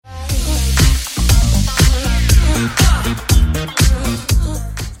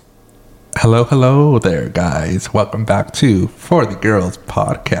Hello there, guys. Welcome back to For the Girls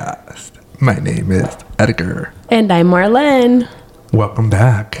podcast. My name is Edgar. And I'm Marlene. Welcome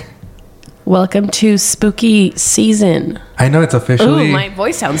back. Welcome to spooky season. I know it's officially... Oh, my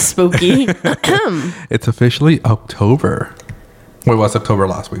voice sounds spooky. It's officially October. Wait, was October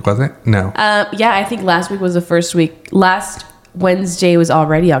last week, was it? No. Yeah, I think last week was the first week. Last Wednesday was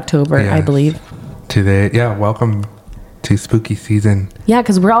already October, Yes. I believe. Today, welcome to spooky season. Yeah,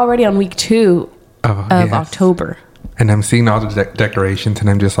 because we're already on week 2 of yes. October. And I'm seeing all the decorations and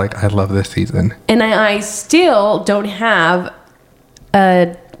I'm just like, I love this season. And I still don't have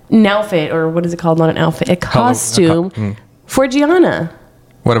an outfit, or what is it called? Not an outfit, a costume for Gianna.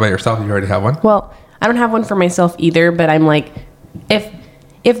 What about yourself? You already have one? Well, I don't have one for myself either, but I'm like,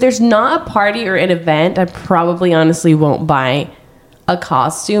 if there's not a party or an event, I probably honestly won't buy a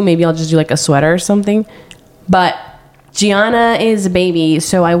costume. Maybe I'll just do like a sweater or something. But Gianna is a baby,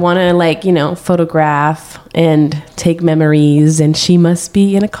 so I want to photograph and take memories, and she must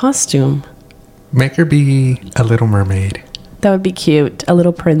be in a costume. Make her be a little mermaid. That would be cute. A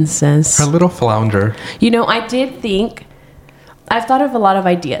little princess. A little flounder. I've thought of a lot of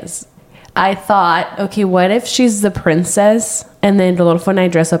ideas. I thought, okay, what if she's the princess and then Rodolfo and I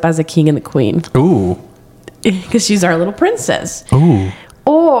dress up as a king and the queen? Ooh. Because she's our little princess. Ooh.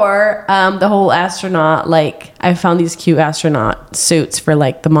 Or the whole astronaut, I found these cute astronaut suits for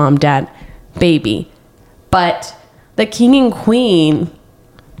the mom, dad, baby. But the king and queen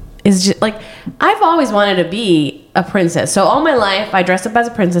is just I've always wanted to be a princess. So all my life I dressed up as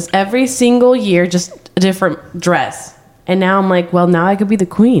a princess every single year, just a different dress. And now I'm like, well, now I could be the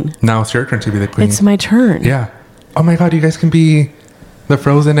queen. Now it's your turn to be the queen. It's my turn. Yeah. Oh my God, you guys can be the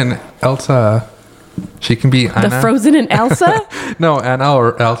Frozen and Elsa. She can be Anna. The Frozen and Elsa? No, Anna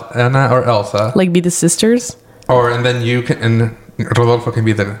or Elsa. Be the sisters? And then you can, and Rodolfo can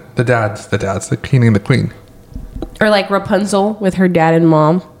be the dads, the king and the queen. Or Rapunzel with her dad and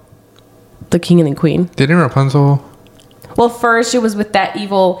mom. The king and the queen. Didn't Rapunzel? Well, first she was with that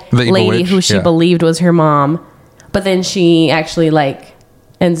evil lady witch, who she believed was her mom. But then she actually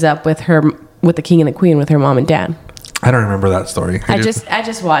ends up with the king and the queen with her mom and dad. I don't remember that story. I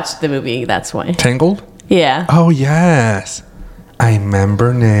just watched the movie. That's why. Tangled? Yeah. Oh yes, I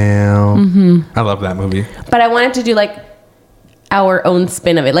remember now. Mm-hmm. I love that movie. But I wanted to do our own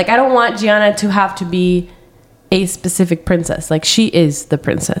spin of it. I don't want Gianna to have to be a specific princess. She is the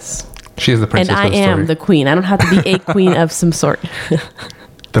princess. She is the princess. And I am the queen. I don't have to be a queen of some sort.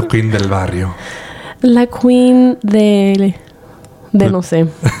 The queen del barrio. La queen de no sé.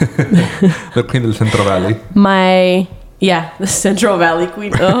 The queen del Central Valley. The Central Valley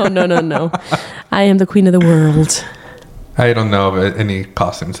queen. Oh, no. I am the queen of the world. I don't know of any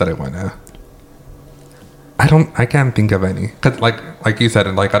costumes that I want to. I can't think of any. Cause like you said,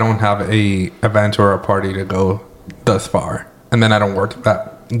 I don't have a event or a party to go thus far. And then I don't work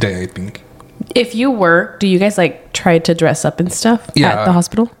that day, I think. If you work, do you guys try to dress up and stuff at the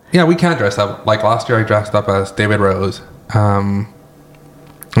hospital? Yeah, we can dress up. Last year I dressed up as David Rose.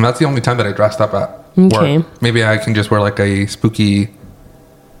 And that's the only time that I dressed up at work. Maybe I can just wear a spooky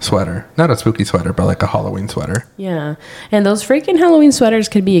sweater. Not a spooky sweater, but a Halloween sweater. Yeah. And those freaking Halloween sweaters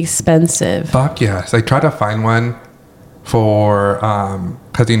could be expensive. Fuck yes. I tried to find one for,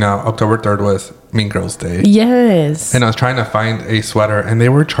 because October 3rd was Mean Girls Day. Yes. And I was trying to find a sweater and they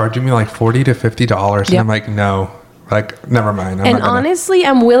were charging me $40 to $50. And I'm like, no. Never mind. Honestly,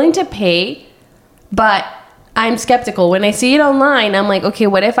 I'm willing to pay, but I'm skeptical. When I see it online, I'm like, okay,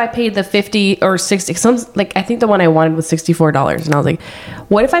 what if I paid the 50 or 60? I think the one I wanted was $64. And I was like,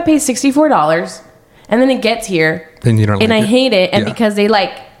 what if I pay $64 and then it gets here and you don't and I hate it. And because they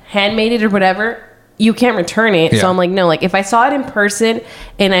handmade it or whatever, you can't return it. So I'm like, no, if I saw it in person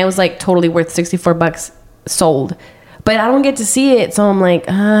and I was totally worth $64 sold, but I don't get to see it. So I'm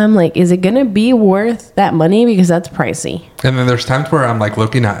like, is it going to be worth that money? Because that's pricey. And then there's times where I'm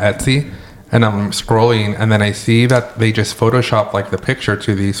looking at Etsy and I'm scrolling and then I see that they just Photoshop the picture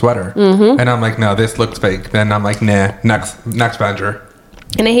to the sweater. Mm-hmm. And I'm like, no, this looks fake. Then I'm like, nah, next vendor.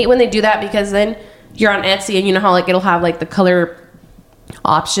 And I hate when they do that because then you're on Etsy and you know how it'll have the color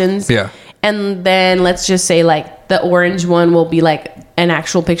options. Yeah. And then let's just say the orange one will be an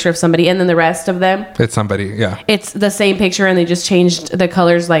actual picture of somebody, and then the rest of them, it's somebody. Yeah. It's the same picture and they just changed the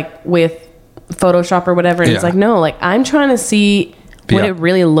colors with Photoshop or whatever. And it's no, I'm trying to see what it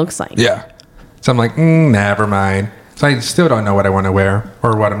really looks like. Yeah. So I'm like, never mind. So I still don't know what I want to wear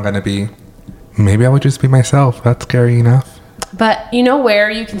or what I'm going to be. Maybe I would just be myself. That's scary enough. But you know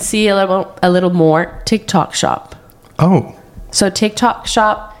where you can see a little more? TikTok Shop. Oh. So TikTok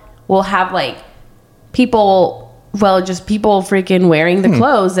Shop will have people well, just people freaking wearing the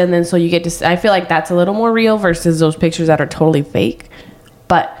clothes, and then so you get to. I feel like that's a little more real versus those pictures that are totally fake,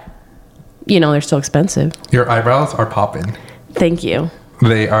 but they're still expensive. Your eyebrows are popping. Thank you.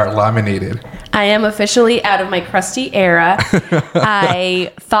 They are laminated. I am officially out of my crusty era.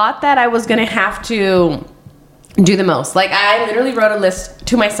 I thought that I was gonna have to do the most. Like, I literally wrote a list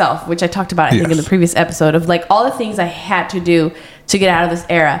to myself, which I talked about, I think, in the previous episode, of like all the things I had to do to get out of this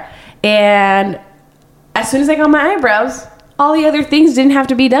era. And as soon as I got my eyebrows, all the other things didn't have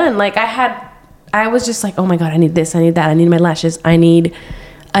to be done. Like, I was just like, oh my God, I need this, I need that, I need my lashes, I need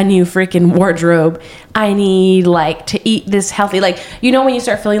a new freaking wardrobe, I need like to eat this healthy. Like, when you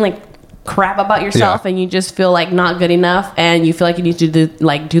start feeling like crap about yourself and you just feel like not good enough and you feel like you need to do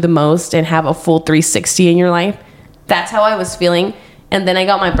the most and have a full 360 in your life. That's how I was feeling. And then I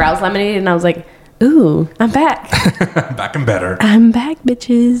got my brows laminated and I was like, ooh, I'm back. Back and better. I'm back,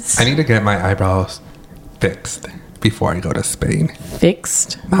 bitches. I need to get my eyebrows fixed before I go to Spain.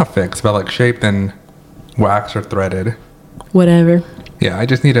 Fixed? Not fixed, but like shaped and waxed or threaded. Whatever. Yeah, I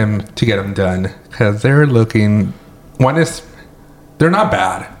just need them to get them done because they're looking. They're not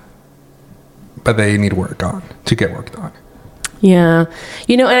bad, but they need work on to get worked on. Yeah,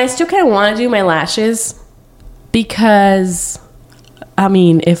 and I still kind of want to do my lashes because, I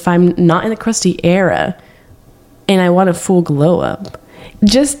mean, if I'm not in the crusty era and I want a full glow up,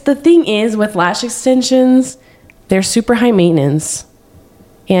 just the thing is with lash extensions, they're super high maintenance,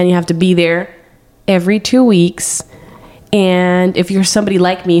 and you have to be there every 2 weeks. And if you're somebody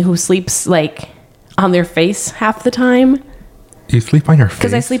like me who sleeps like on their face half the time. You sleep on your face?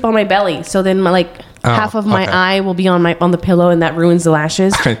 Because I sleep on my belly. So then half of my eye will be on the pillow, and that ruins the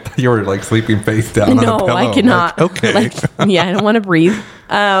lashes. I thought you were like sleeping face down on a pillow. No, I cannot. Like, okay. I don't want to breathe.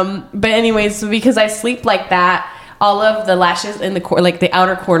 But anyways, so because I sleep like that, all of the lashes in the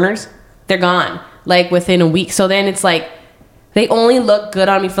outer corners, they're gone like within a week. So then it's like they only look good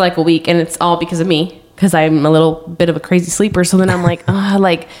on me for like a week, and it's all because of me. Because I'm a little bit of a crazy sleeper. So then I'm like,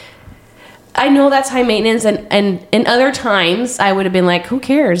 I know that's high maintenance. And in other times, I would have been like, who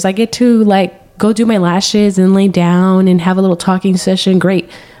cares? I get to like go do my lashes and lay down and have a little talking session. Great.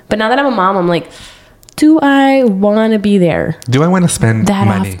 But now that I'm a mom, I'm like, do I want to be there? Do I want to spend that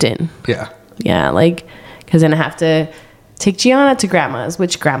money? Often? Yeah. Yeah. Because then I have to take Gianna to grandma's,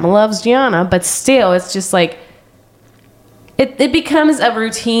 which grandma loves Gianna. But still, it's just like, it becomes a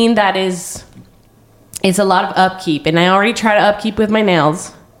routine that is... It's a lot of upkeep, and I already try to upkeep with my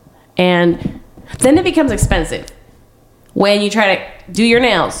nails, and then it becomes expensive when you try to do your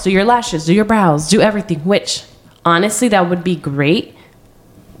nails, do your lashes, do your brows, do everything, which honestly that would be great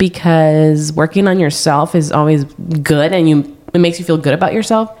because working on yourself is always good and it makes you feel good about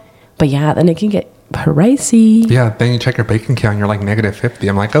yourself. But yeah, then it can get pricey. Yeah, then you check your bank account, you're like -50.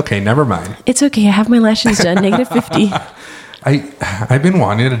 I'm like, okay, never mind. It's okay, I have my lashes done, -50. I've been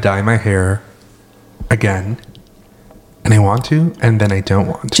wanting to dye my hair again, and I want to, and then I don't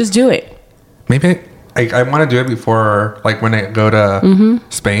want to. Just do it. Maybe I want to do it before, like when I go to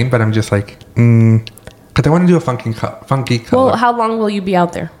Spain, but I'm just like, because I want to do a funky color. Well, how long will you be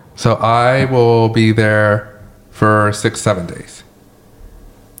out there? So I will be there for 6-7 days,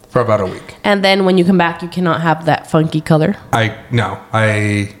 for about a week. And then when you come back, you cannot have that funky color. No.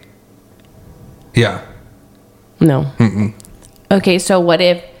 Mm-mm. Okay, so what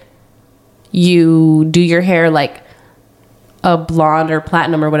if you do your hair like a blonde or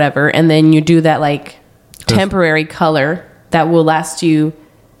platinum or whatever, and then you do that like temporary color that will last you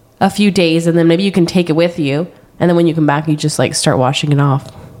a few days, and then maybe you can take it with you, and then when you come back, you just like start washing it off.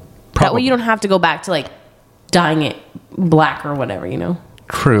 That way you don't have to go back to like dyeing it black or whatever,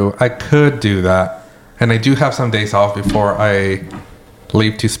 True, I could do that, and I do have some days off before I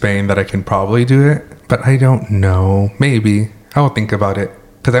leave to Spain that I can probably do it, but I don't know. Maybe I will think about it.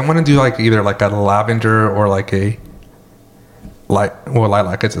 Because I want to do like either like a lavender or like a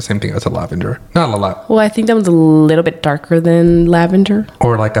lilac. It's the same thing as a lavender. Not a lilac. Well, I think that one's a little bit darker than lavender.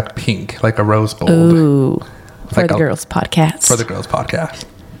 Or like a pink, like a rose gold. Ooh, for like the girls' podcast. For the girls' podcast.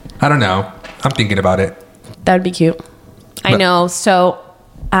 I don't know. I'm thinking about it. That would be cute. I know. So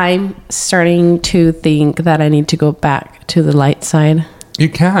I'm starting to think that I need to go back to the light side. You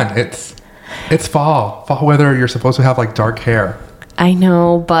can. It's fall. Fall weather. You're supposed to have like dark hair. I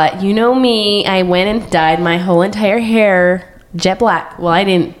know, but you know me. I went and dyed my whole entire hair jet black. Well, I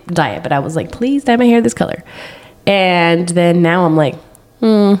didn't dye it, but I was like, please dye my hair this color. And then now I'm like,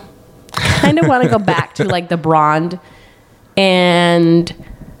 kind of want to go back to like the blonde. And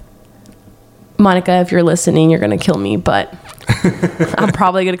Monica, if you're listening, you're going to kill me, but I'm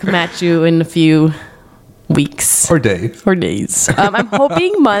probably going to come at you in a few weeks. Or days. I'm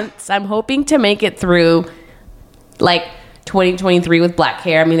hoping months. I'm hoping to make it through like 2023 with black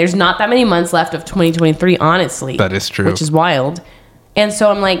hair. I mean, there's not that many months left of 2023, honestly. That is true. Which is wild. And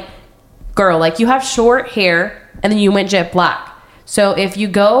so I'm like, girl, like you have short hair and then you went jet black. So if you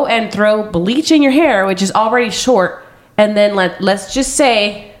go and throw bleach in your hair, which is already short, and then let's just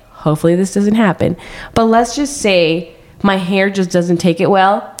say, hopefully this doesn't happen, but let's just say my hair just doesn't take it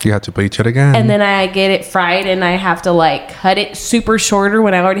well. You have to bleach it again. And then I get it fried and I have to like cut it super shorter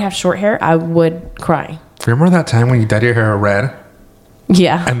when I already have short hair, I would cry. Remember that time when you dyed your hair red?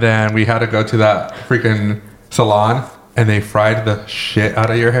 Yeah. And then we had to go to that freaking salon and they fried the shit out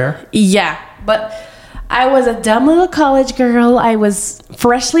of your hair? Yeah, but I was a dumb little college girl. I was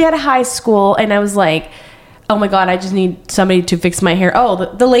freshly out of high school and I was like, oh my God, I just need somebody to fix my hair.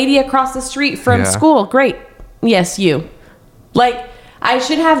 Oh, the lady across the street from school. Great. Yes, you. Like, I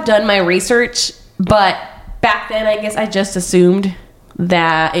should have done my research, but back then I guess I just assumed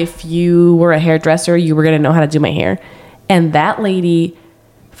that if you were a hairdresser, you were going to know how to do my hair. And that lady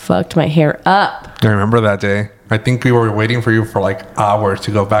fucked my hair up. I remember that day. I think we were waiting for you for like hours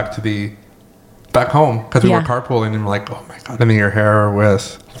to go back home because we were carpooling and we're like, oh my God. And then your hair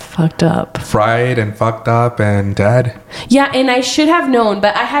was fucked up, fried and fucked up and dead. Yeah, and I should have known,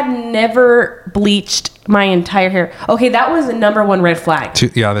 but I had never bleached my entire hair. Okay, that was the number one red flag.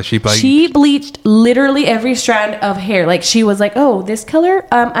 That she bleached literally every strand of hair. Like she was like, oh, this color,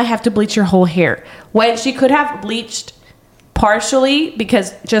 I have to bleach your whole hair. When she could have bleached partially,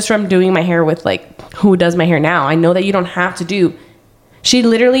 because just from doing my hair with like who does my hair now, I know that you don't have to do. She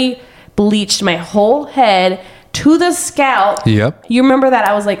literally bleached my whole head to the scalp. Yep. You remember that?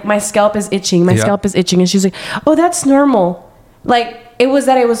 I was like, my scalp is itching. My scalp is itching. And she's like, oh, that's normal. Like, it was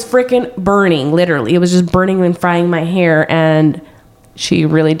that it was freaking burning, literally. It was just burning and frying my hair. And she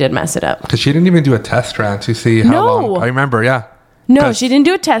really did mess it up. Because she didn't even do a test strand to see how long. I remember, yeah. No, she didn't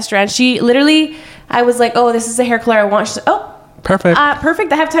do a test strand. She literally, I was like, oh, this is the hair color I want. She's like, oh. Perfect.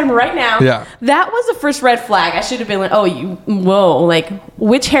 Perfect. I have time right now. Yeah. That was the first red flag. I should have been like, whoa. Like,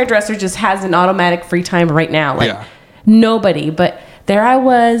 which hairdresser just has an automatic free time right now? Like, nobody. But there I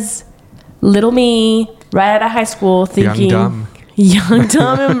was, little me, right out of high school, thinking, young,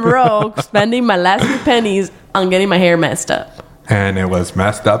 dumb, and broke, spending my last few pennies on getting my hair messed up. And it was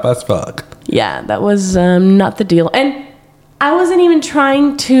messed up as fuck. Yeah, that was not the deal. And I wasn't even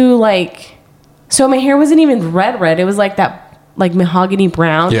trying to, like, so my hair wasn't even red. It was like that, like mahogany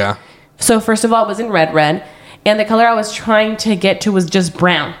brown. Yeah. So first of all, it wasn't red. And the color I was trying to get to was just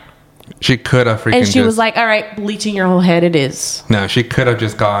brown. She could have freaking. And she was like, all right, bleaching your whole head, it is. No, she could have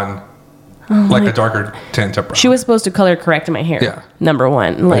just gone like a darker tint of brown. She was supposed to color correct my hair. Yeah. Number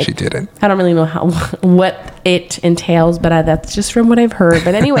one. Like, but she didn't. I don't really know what it entails, but that's just from what I've heard.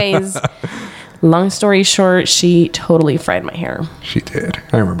 But anyways, long story short, she totally fried my hair. She did.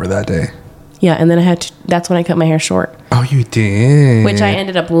 I remember that day. Yeah, and then that's when I cut my hair short. Oh, you did? Which I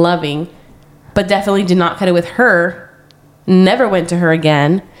ended up loving, but definitely did not cut it with her. Never went to her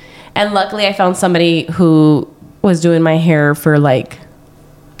again. And luckily I found somebody who was doing my hair for like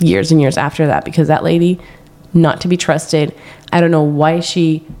years and years after that, because that lady, not to be trusted. I don't know why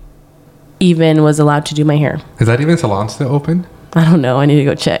she even was allowed to do my hair. Is that even salon still open? I don't know. I need to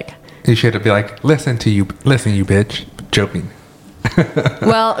go check. You should be like, listen, you bitch. Joking.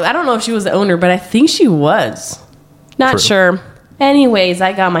 Well, I don't know if she was the owner, but I think she was. Not sure. Anyways,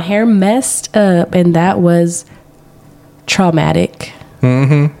 I got my hair messed up, and that was traumatic.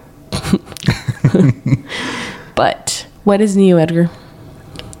 Mm-hmm. But what is new, Edgar?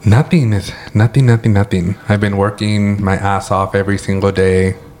 Nothing. I've been working my ass off every single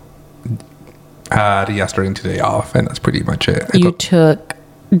day. Had yesterday and today off, and that's pretty much it. You took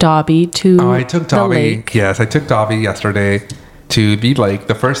Dobby to the lake. I took Dobby. Yes, I took Dobby yesterday to the lake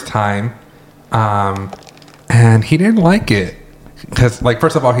the first time, and he didn't like it because, like,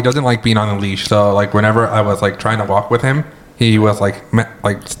 first of all, he doesn't like being on a leash. So, like, whenever I was like trying to walk with him, he was like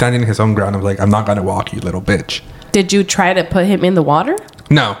standing his own ground. I was like, I'm not gonna walk, you little bitch. Did you try to put him in the water?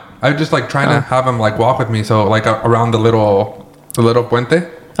 No, I was just like trying to have him like walk with me. So like around the little puente.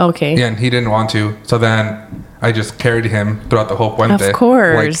 Okay. Yeah, and he didn't want to. So then I just carried him throughout the whole puente. Of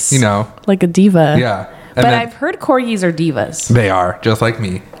course. Like, like a diva. Yeah. And but I've heard corgis are divas. They are, just like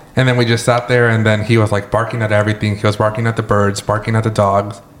me. And then we just sat there, and then he was like barking at everything. He was barking at the birds, barking at the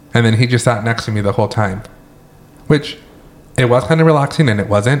dogs. And then he just sat next to me the whole time. Which, it was kind of relaxing, and it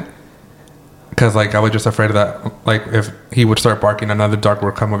wasn't. Because, like, I was just afraid of that. Like, if he would start barking, another dog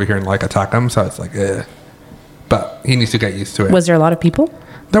would come over here and, like, attack him. So it's like, eh. But he needs to get used to it. Was there a lot of people?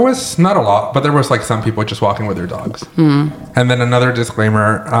 There was not a lot, but there was, like, some people just walking with their dogs. And then another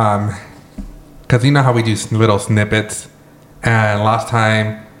disclaimer, because you know how we do little snippets. And last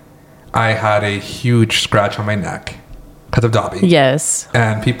time, I had a huge scratch on my neck because of Dobby. Yes.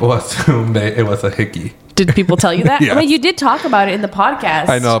 And people assumed it was a hickey. Did people tell you that? Yes. I mean, you did talk about it in the podcast.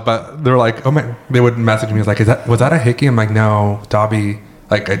 I know, but they're like, oh my, they would message me like, was that a hickey? I'm like, no, Dobby.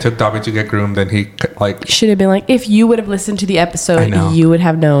 Like, I took Dobby to get groomed, and he like should have been like, if you would have listened to the I episode, know. you would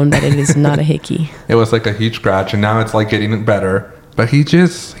have known that it is not a hickey. it was like a huge scratch, and now it's like getting better. But he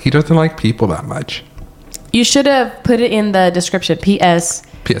doesn't like people that much. You should have put it in the description. P.S.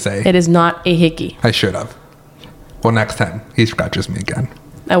 PSA. It is not a hickey. I should have. Well, next time he scratches me again,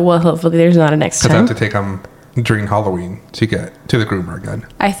 Well, hopefully there's not a next because I time. have to take him during Halloween to get to the groomer again.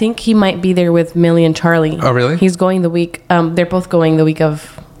 I think he might be there with Millie and Charlie. Oh, really? He's going the week. They're both going the week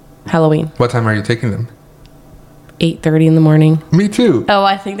of Halloween. What time are you taking them? 8:30 in the morning. Me too. Oh,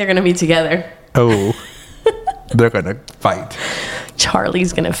 I think they're gonna be together. Oh, they're gonna fight.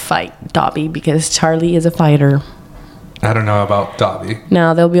 Charlie's gonna fight Dobby because Charlie is a fighter. I don't know about Dobby.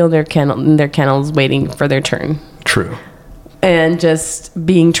 No, they'll be in their kennels waiting for their turn True. and just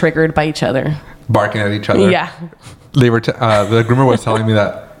being triggered by each other. Barking at each other. Yeah. They were the groomer was telling me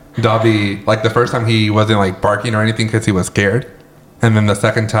that Dobby, like the first time he wasn't like barking or anything because he was scared, and then the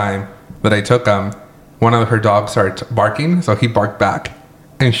second time that I took him, one of her dogs started barking, so he barked back,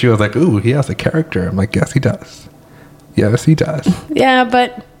 and she was like, "Ooh, he has a character." I'm like, "Yes, he does. Yes, he does." Yeah,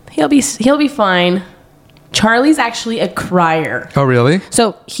 but he'll be fine. Charlie's actually a crier. Oh, really?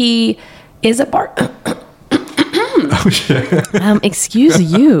 So he is a Oh shit. excuse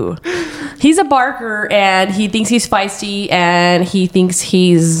you. He's a barker and he thinks he's feisty and he thinks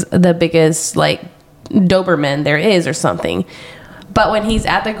he's the biggest like Doberman there is or something. But when he's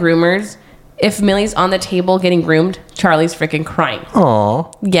at the groomers, if Millie's on the table getting groomed, Charlie's freaking crying.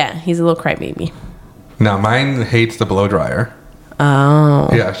 Aw. Yeah, he's a little crybaby. No, mine hates the blow dryer. Oh.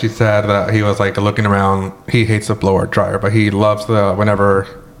 Yeah, she said that he was like looking around. He hates the blower dryer, but he loves the whenever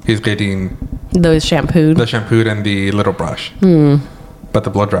he's getting Those shampooed. the shampoo and the little brush. But the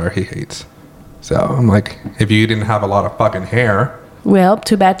blow dryer he hates. So I'm like, if you didn't have a lot of fucking hair, Well,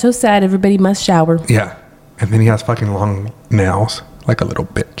 too bad, so sad. Everybody must shower. yeah. And then he has fucking long nails, like a little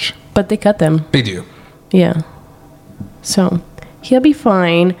bitch. But they cut them. They do. Yeah. So he'll be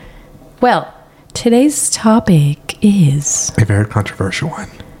fine. Well, today's topic is... A very controversial one.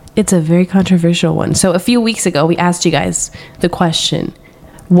 It's a very controversial one. So a few weeks ago, we asked you guys the question,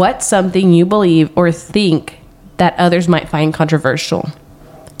 what's something you believe or think that others might find controversial?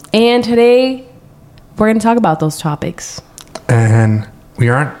 And today, we're going to talk about those topics. And we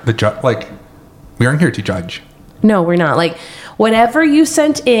aren't we aren't here to judge. No, we're not. Like, whatever you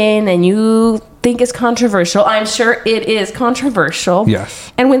sent in and you think is controversial, I'm sure it is controversial.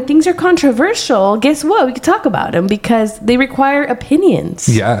 Yes. And when things are controversial, guess what? We can talk about them because they require opinions.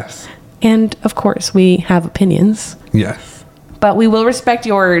 Yes. And, of course, we have opinions. Yes. But we will respect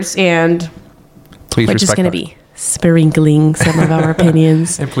yours, and Please we're just respect going to ours. be sprinkling some of our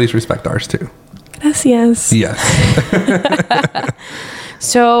opinions. And please respect ours too. Gracias. Yes.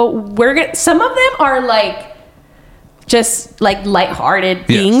 So we're gonna. Some of them are like just like lighthearted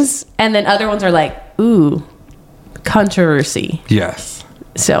things, and then other ones are like, ooh, controversy. Yes.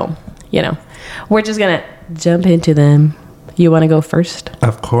 So we're just gonna jump into them. You want to go first?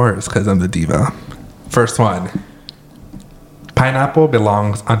 Of course, because I'm the diva. First one. Pineapple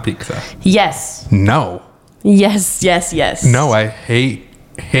belongs on pizza. Yes. No. Yes. Yes. Yes. No, I hate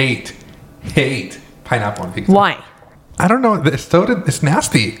pineapple on pizza. Why? I don't know. It's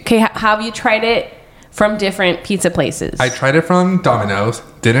nasty. Okay. Have you tried it from different pizza places? I tried it from Domino's.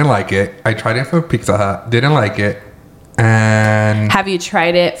 Didn't like it. I tried it from Pizza Hut. Didn't like it. And Have you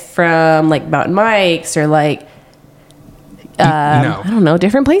tried it from like Mountain Mike's or like no. I don't know,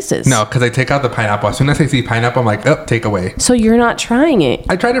 different places? No, because I take out the pineapple. As soon as I see pineapple, I'm like, oh, take away. So you're not trying it?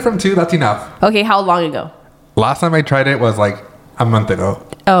 I tried it from 2. That's enough. Okay, how long ago? Last time I tried it was like a month ago.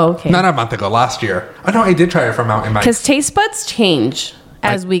 Oh, okay. Not a month ago. Last year. Oh, no, I did try it from Mountain Mike's. Because taste buds change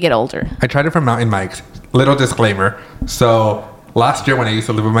as we get older. I tried it from Mountain Mike's. Little disclaimer. So last year when I used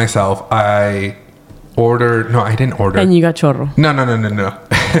to live with myself, I ordered. No, I didn't order. And you got chorro. No.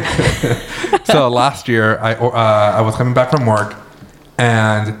 So last year I was coming back from work,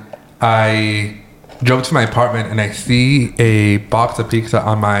 and I drove to my apartment, and I see a box of pizza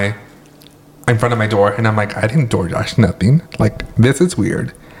in front of my door, and I'm like, I didn't DoorDash nothing. Like, this is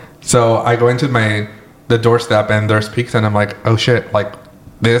weird. So I go into the doorstep, and there's pizza, and I'm like, oh shit, like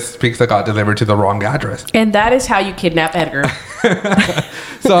this pizza got delivered to the wrong address. And that is how you kidnap Edgar.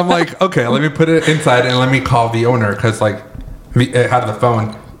 So I'm like, okay, let me put it inside and let me call the owner, because like it had the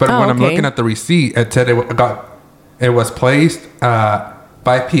phone. But when I'm looking at the receipt, it said it was placed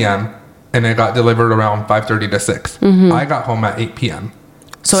 5 p.m. and it got delivered around 5:30 to 6. I got home at 8 p.m.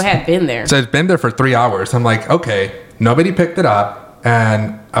 So it had been there. So it's been there for 3 hours. I'm like, okay, nobody picked it up.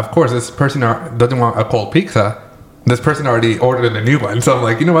 And of course, this person doesn't want a cold pizza. This person already ordered a new one. So I'm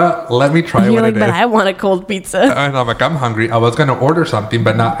like, you know what? Let me try what it is. But I want a cold pizza. And I'm like, I'm hungry. I was going to order something,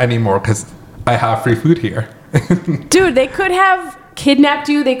 but not anymore because I have free food here. Dude, they could have kidnapped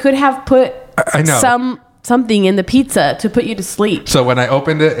you. They could have put I know. something in the pizza to put you to sleep. So when I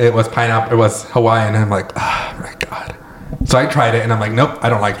opened it, it was pineapple. It was Hawaiian. And I'm like, oh my God. So I tried it and I'm like, nope, I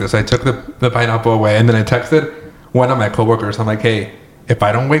don't like this. I took the pineapple away and then I texted one of my coworkers. I'm like, hey, if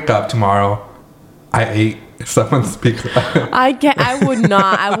I don't wake up tomorrow, I ate someone's pizza. I would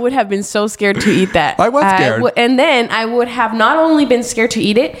not. I would have been so scared to eat that. I was scared. And then I would have not only been scared to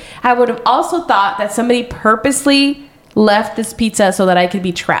eat it, I would have also thought that somebody purposely left this pizza so that I could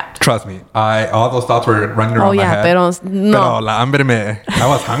be trapped. Trust me, all those thoughts were running around my head. Pero la hambre I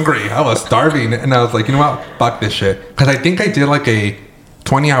was hungry. I was starving. And I was like, you know what? Fuck this shit. Because I think I did like a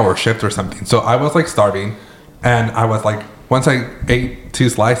 20-hour shift or something. So I was like starving. And I was like, once I ate 2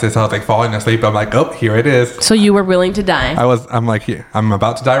 slices, I was like falling asleep. I'm like, oh, here it is. So you were willing to die. I'm like, here, I'm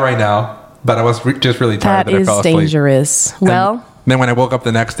about to die right now. But I was just really tired that I fell asleep. That is dangerous. Well, then when I woke up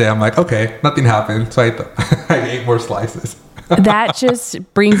the next day, I'm like, okay, nothing happened. So I ate more slices. That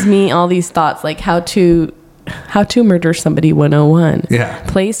just brings me all these thoughts, like how to murder somebody 101. Yeah.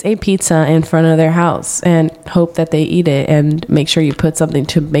 Place a pizza in front of their house and hope that they eat it, and make sure you put something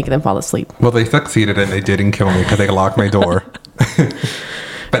to make them fall asleep. Well, they succeeded and they didn't kill me because they locked my door.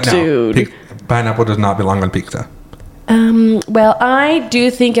 But no, pineapple does not belong on pizza. Well, I do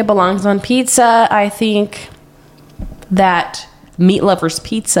think it belongs on pizza. I think that Meat Lover's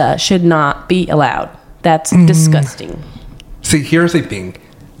Pizza should not be allowed. That's disgusting. See, here's the thing.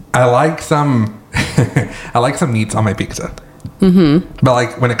 I like some meats on my pizza. Mm-hmm. But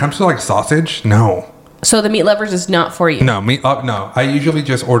like when it comes to like sausage, no. So the Meat Lovers is not for you? No, no. I usually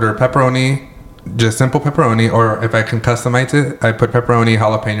just order pepperoni, just simple pepperoni, or if I can customize it, I put pepperoni,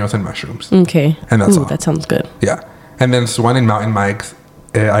 jalapenos, and mushrooms. Okay. And that's all. That sounds good. Yeah. And then one in Mountain Mike's,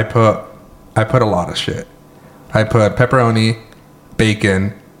 I put a lot of shit. I put pepperoni,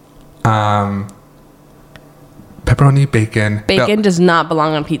 bacon, Bacon does not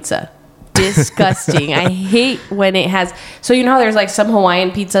belong on pizza. Disgusting. I hate when it has. So you know how there's like some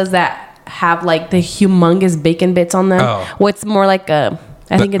Hawaiian pizzas that have like the humongous bacon bits on them. Oh. What's more like I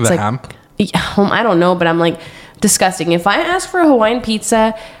think it's like ham? I don't know, but I'm like disgusting. If I ask for a Hawaiian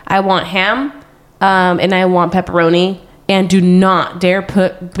pizza, I want ham, and I want pepperoni. And do not dare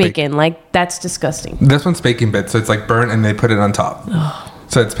put bacon. Like, that's disgusting. This one's bacon bits, so it's like burnt and they put it on top.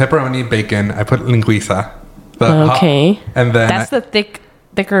 So it's pepperoni, bacon. I put linguiça. Okay. And then that's the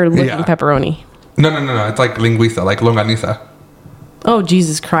thicker looking pepperoni. No. It's like linguiça, like longaniza. Oh,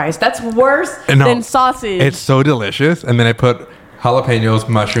 Jesus Christ. That's worse than sausage. It's so delicious. And then I put jalapenos,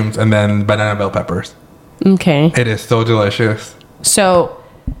 mushrooms, and then banana bell peppers. Okay. It is so delicious. So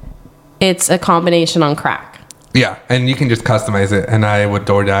it's a combination on crack. Yeah, and you can just customize it. And I would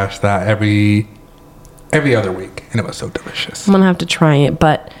DoorDash that every other week, and it was so delicious. I'm gonna have to try it,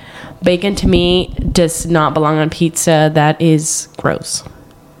 but bacon to me does not belong on pizza. That is gross.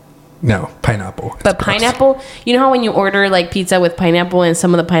 No, pineapple. But pineapple, you know how when you order like pizza with pineapple and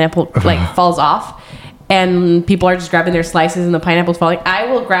some of the pineapple like falls off, and people are just grabbing their slices and the pineapple's falling? I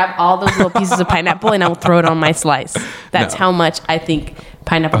will grab all those little pieces of pineapple and I will throw it on my slice. That's how much I think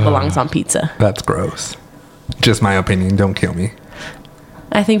pineapple belongs on pizza. That's gross. Just my opinion. Don't kill me.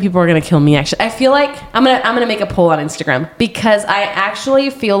 I think people are gonna kill me. Actually, I feel like I'm gonna make a poll on Instagram, because I actually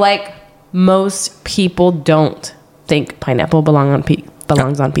feel like most people don't think pineapple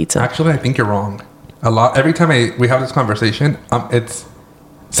belongs on pizza. Actually, I think you're wrong. Every time we have this conversation, it's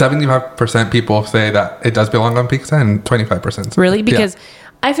 75% people say that it does belong on pizza, and 25%. Really? Because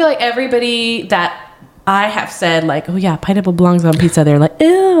I feel like everybody that I have said, like, oh yeah, pineapple belongs on pizza, they're like,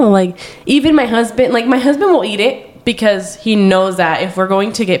 ew. Like, even my husband will eat it because he knows that if we're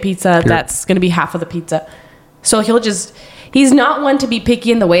going to get pizza, that's going to be half of the pizza. So he's not one to be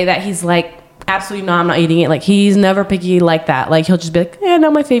picky in the way that he's like, absolutely no, I'm not eating it. Like, he's never picky like that. Like, he'll just be like,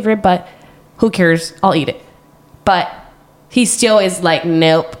 not my favorite, but who cares? I'll eat it. But he still is like,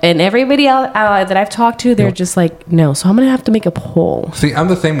 nope. And everybody else that I've talked to, they're just like, no. So I'm gonna have to make a poll. See, I'm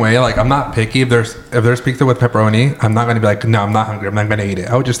the same way. Like, I'm not picky. If there's pizza with pepperoni, I'm not gonna be like, no, I'm not hungry, I'm not gonna eat it.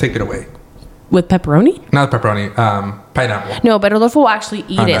 I would just take it away. With pepperoni? Not pepperoni. Pineapple. No, but Rodolfo will actually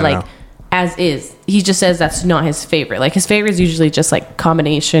eat it like as is. He just says that's not his favorite. Like, his favorite is usually just like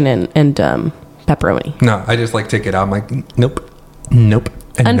combination and pepperoni. No, I just like take it out. I'm like, nope, and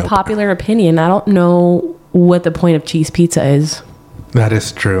unpopular opinion. I don't know what the point of cheese pizza is. That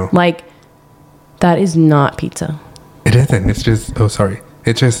is true. Like, that is not pizza. It isn't. It's just,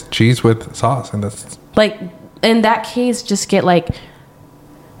 It's just cheese with sauce, and that's like in that case, just get like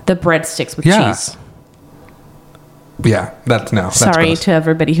the breadsticks with cheese. Yeah, that's Sorry gross. to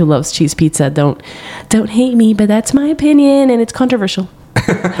everybody who loves cheese pizza. Don't hate me, but that's my opinion, and it's controversial.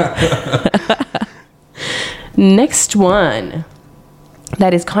 Next one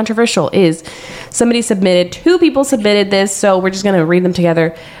that is controversial is somebody submitted. 2 people submitted this, so we're just gonna read them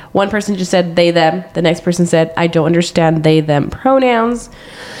together. One person just said they them. The next person said, I don't understand they them pronouns.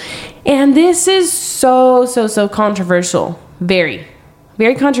 And this is so controversial. Very,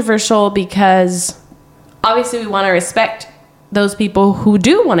 very controversial, because obviously we want to respect those people who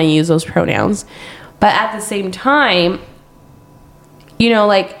do want to use those pronouns. But at the same time, you know,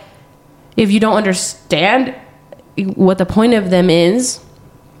 like, if you don't understand what the point of them is,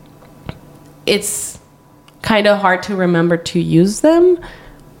 it's kind of hard to remember to use them.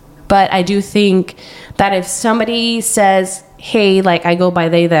 But I do think that if somebody says, hey, like, I go by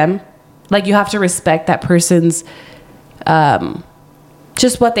they, them, like, you have to respect that person's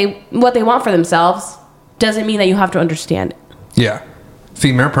just what they want for themselves. Doesn't mean that you have to understand it. Yeah.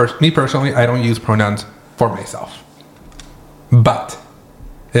 See, me personally, I don't use pronouns for myself. But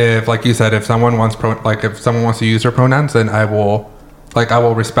if, like you said, if someone wants to use their pronouns, then I will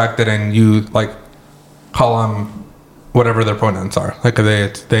respect it, and you call them whatever their pronouns are. Like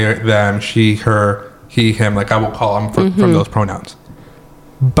they, them, she, her, he, him. Like I will call them from those pronouns.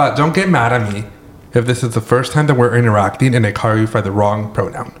 But don't get mad at me if this is the first time that we're interacting and I call you by the wrong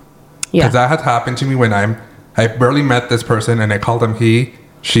pronoun. Yeah. Because that has happened to me when I barely met this person and I called him he,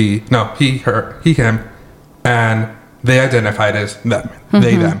 she, he, her, he, him, and they identified as them,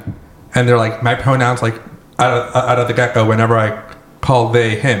 they, them. And they're like, my pronouns, like, out of the get-go, whenever I call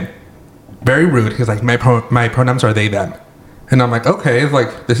they, him, very rude. He's like, my pronouns are they, them. And I'm like, okay, it's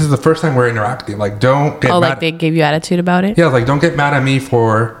like, this is the first time we're interacting. Like, don't get mad. Like they gave you attitude about it? Yeah, like, don't get mad at me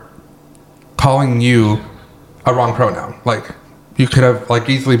for calling you a wrong pronoun. Like, you could have, like,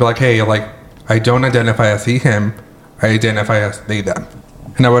 easily be like, hey, like, I don't identify as he, him. I identify as they, them.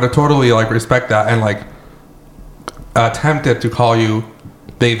 And I would have totally, like, respect that and, like, attempted to call you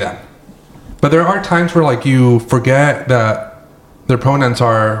they, them. But there are times where, like, you forget that their pronouns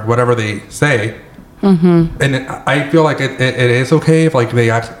are whatever they say. And I feel like it is okay if, like,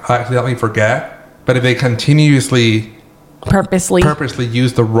 they accidentally forget. But if they continuously purposely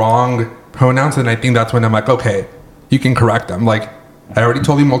use the wrong pronouns, then I think that's when I'm like, okay, you can correct them. Like, I already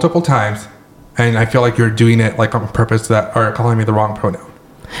told you multiple times, and I feel like you're doing it, like, on purpose, that are calling me the wrong pronoun.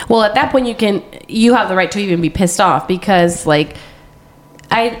 Well, at that point, you have the right to even be pissed off, because, like,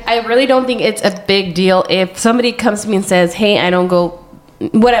 I really don't think it's a big deal if somebody comes to me and says, hey, I don't go,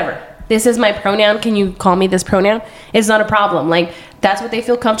 whatever, this is my pronoun, can you call me this pronoun? It's not a problem. Like, that's what they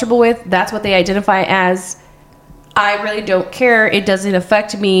feel comfortable with. That's what they identify as. I really don't care. It doesn't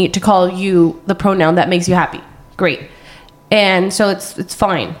affect me to call you the pronoun that makes you happy. Great. And so it's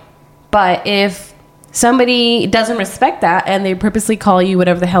fine. But if somebody doesn't respect that and they purposely call you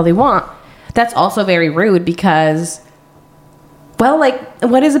whatever the hell they want, that's also very rude, because, well, like,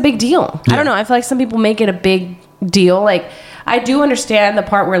 what is a big deal? Yeah. I don't know. I feel like some people make it a big deal. Like, I do understand the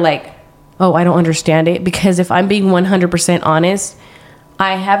part where, like, oh, I don't understand it, because if I'm being 100% honest,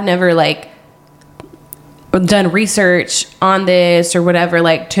 I have never, like, done research on this or whatever,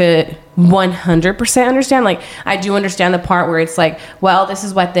 like, to 100% understand. Like, I do understand the part where it's like, well, this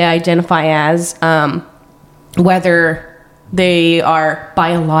is what they identify as, whether they are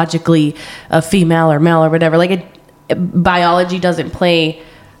biologically a female or male or whatever. Like, biology doesn't play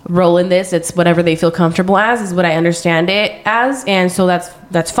a role in this. It's whatever they feel comfortable as is what I understand it as. And so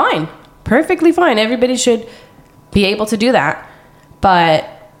that's fine. Perfectly fine. Everybody should be able to do that. But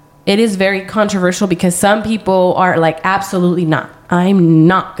it is very controversial, because some people are like, absolutely not. I'm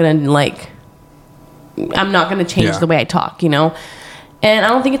not going to change the way I talk, you know? And I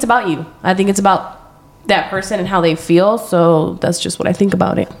don't think it's about you. I think it's about that person and how they feel. So that's just what I think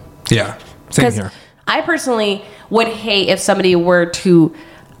about it. Yeah. Same here. I personally would hate if somebody were to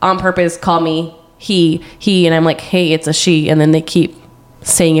on purpose call me he, and I'm like, hey, it's a she. And then they keep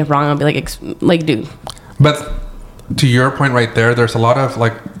saying it wrong. I'll be like, dude. But to your point right there, there's a lot of,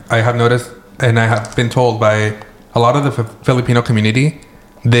 like, I have noticed, and I have been told by a lot of the Filipino community,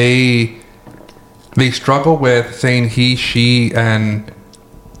 they struggle with saying he, she, and,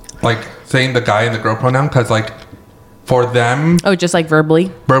 like, saying the guy and the girl pronoun, because, like, for them... Oh, just, like,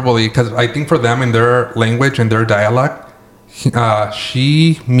 verbally? Verbally, because I think for them, in their language and their dialect,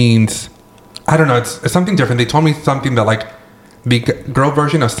 she means... I don't know, it's something different. They told me something that, like, the girl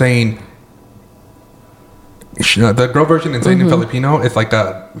version of saying The girl version in saying in Filipino is like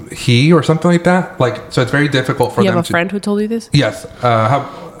a he or something like that. Like, so it's very difficult for them. You have a friend who told you this? Yes.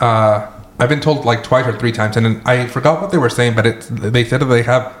 I've been told like twice or three times, and then I forgot what they were saying, but they said that they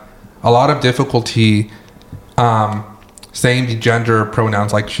have a lot of difficulty saying the gender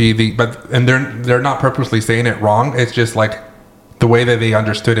pronouns like she, the, and they're not purposely saying it wrong. It's just like the way that they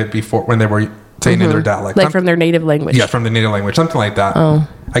understood it before when they were saying in their dialect. Like from their native language. Yeah, from the native language, something like that. Oh.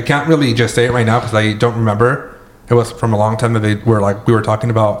 I can't really just say it right now because I don't remember. It was from a long time that they were like, we were talking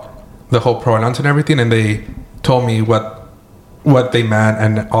about the whole pronouns and everything, and they told me what they meant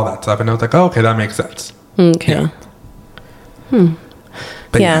and all that stuff, and I was like, oh, okay, that makes sense. Okay. Yeah.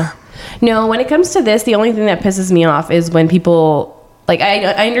 But yeah. No, when it comes to this, the only thing that pisses me off is when people, like,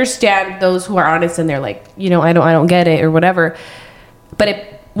 I understand those who are honest and they're like, you know, I don't get it or whatever,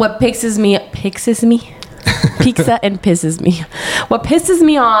 but what pisses me what pisses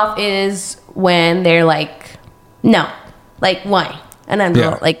me off is when they're like, no, like, why? And I'm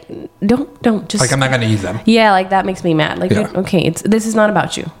like, don't just like, I'm not gonna use them. Yeah, like that makes me mad. Like, okay, this is not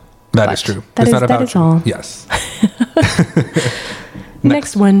about you. That is true. That is all. Yes.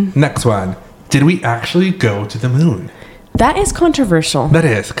 Next one. Did we actually go to the moon? That is controversial. That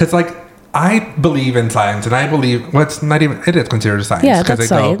is, because like, I believe in science, and I believe it is considered science. Yeah, that's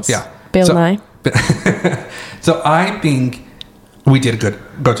science. Bill Nye. So I think we did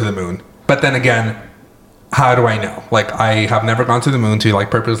go to the moon. But then again, how do I know? Like, I have never gone to the moon to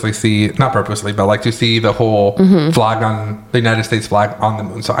like purposely see, not purposely, but like to see the whole flag on the United States flag on the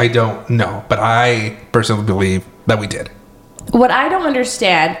moon. So I don't know, but I personally believe that we did. What I don't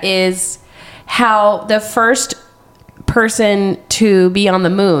understand is how the first person to be on the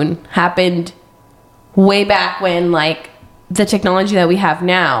moon happened way back when, like, the technology that we have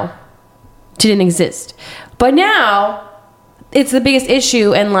now didn't exist. But now it's the biggest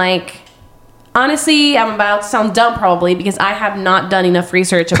issue, and like, honestly, I'm about to sound dumb probably because I have not done enough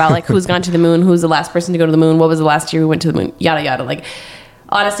research about like who's gone to the moon, who's the last person to go to the moon, what was the last year we went to the moon, yada yada. Like,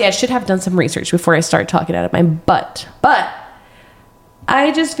 honestly, I should have done some research before I start talking out of my butt. But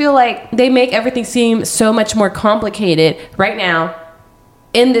I just feel like they make everything seem so much more complicated right now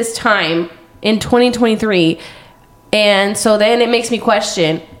in this time in 2023. And so then it makes me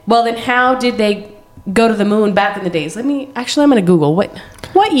question, well, then how did they go to the moon back in the days? I'm going to Google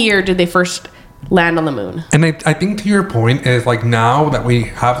what year did they first land on the moon? And I think to your point is like, now that we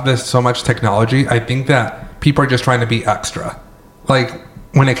have this so much technology, I think that people are just trying to be extra. Like,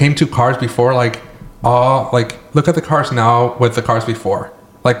 when it came to cars before, like, look at the cars now with the cars before.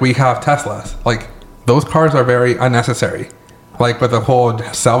 Like, we have Teslas. Like, those cars are very unnecessary. Like, with the whole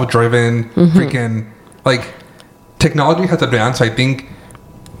self-driven freaking, like, technology has advanced. I think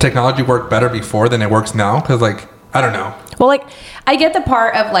technology worked better before than it works now. Because, like, I don't know. Well, like, I get the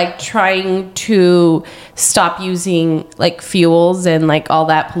part of like trying to stop using like fuels and like all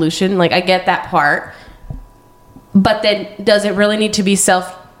that pollution. Like, I get that part. But then does it really need to be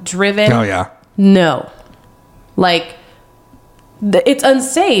self-driven? Oh, yeah. No. Like, it's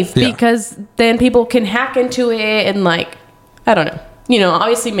unsafe because then people can hack into it and like, I don't know. You know,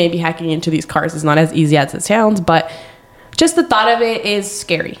 obviously maybe hacking into these cars is not as easy as it sounds, but just the thought of it is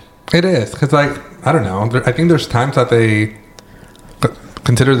scary. It is, because like, I don't know. I think there's times that they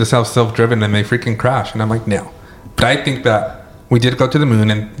consider themselves self-driven and they freaking crash. And I'm like, no. But I think that we did go to the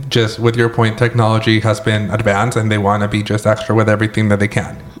moon, and just with your point, technology has been advanced and they want to be just extra with everything that they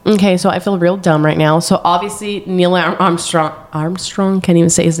can. Okay, so I feel real dumb right now. So obviously Neil Armstrong, can't even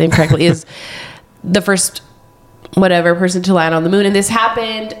say his name correctly, is the first person to land on the moon. And this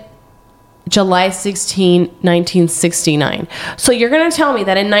happened July 16, 1969. So you're going to tell me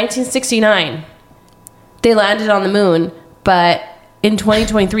that in 1969, they landed on the moon, but in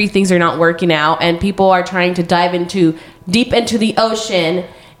 2023, things are not working out, and people are trying to dive deep into the ocean,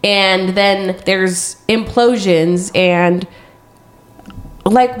 and then there's implosions, and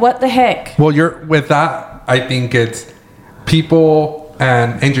like, what the heck? Well, with that, I think it's people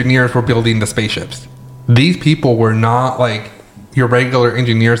and engineers were building the spaceships. These people were not like your regular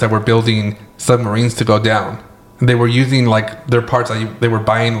engineers that were building submarines to go down. They were using like their parts that they were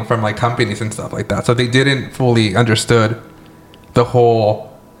buying from like companies and stuff like that. So they didn't fully understood the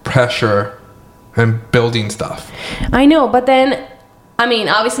whole pressure and building stuff. I know, but then, I mean,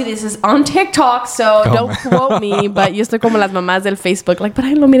 obviously this is on TikTok, so don't quote me, but yo estoy como las mamás del Facebook, like, but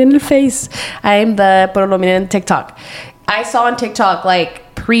I lo miré en el Face. I'm pero lo miré en TikTok. I saw on TikTok,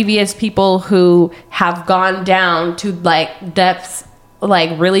 like, previous people who have gone down to, like, depths,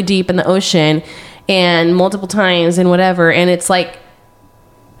 like, really deep in the ocean and multiple times and whatever, and it's like,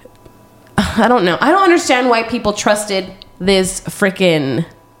 I don't know. I don't understand why people trusted this freaking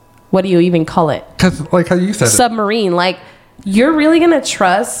what do you even call it? Because like how you said submarine. Like, you're really going to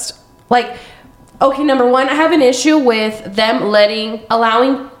trust, like, okay, number one, I have an issue with them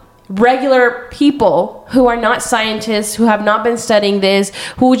allowing regular people who are not scientists, who have not been studying this,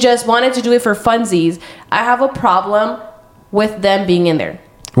 who just wanted to do it for funsies. I have a problem with them being in there.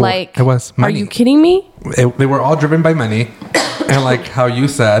 Well, like, it was money. Are you kidding me? They were all driven by money. And like how you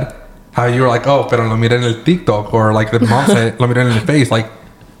said, how you were like, oh, pero lo miré en el TikTok, or like the mom said, lo miré en el face. Like,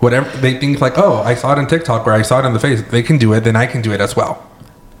 whatever, they think like, oh, I saw it on TikTok or I saw it in the face. They can do it, then I can do it as well.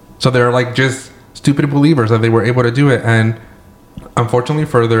 So they're like just stupid believers that they were able to do it. And unfortunately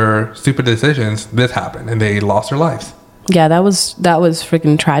for their stupid decisions, this happened and they lost their lives. Yeah, that was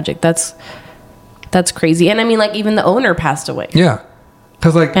freaking tragic. That's crazy. And I mean, like, even the owner passed away. Yeah.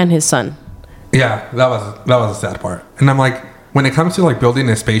 Cause like, and his son. Yeah, that was a sad part. And I'm like, when it comes to like building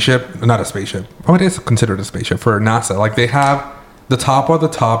a spaceship, not a spaceship, oh, it is considered a spaceship for NASA. Like, they have the top of the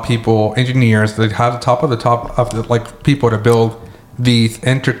top people, engineers. They have the top of the like people to build these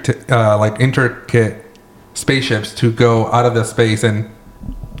intricate spaceships to go out of the space, and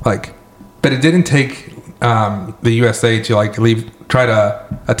like, but it didn't take the USA to like try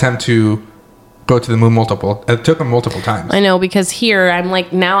to attempt to go to the moon it took them multiple times. I know, because here I'm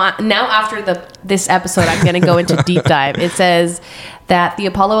like, now after this episode, I'm going to go into deep dive. It says that the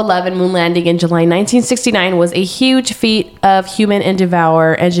Apollo 11 moon landing in July 1969 was a huge feat of human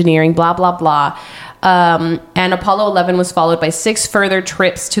endeavor, engineering, blah blah blah. And Apollo 11 was followed by 6 further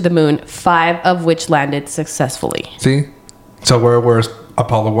trips to the moon, 5 of which landed successfully. See, so where's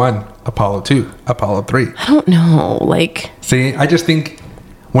Apollo 1, Apollo 2, Apollo 3? I don't know. Like, see, I just think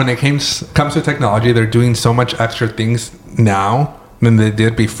when it comes to technology, they're doing so much extra things now than they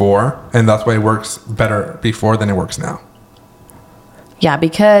did before, and that's why it works better before than it works now. Yeah,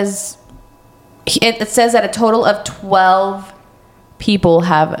 because it says that a total of 12 people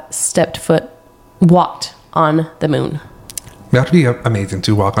have walked on the moon. It have to be amazing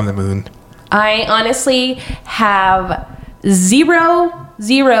to walk on the moon. I honestly have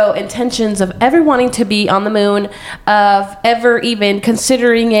zero intentions of ever wanting to be on the moon, of ever even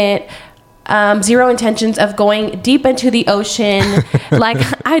considering it. Zero intentions of going deep into the ocean. Like,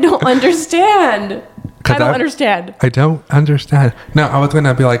 I don't understand. I don't understand. No, I was going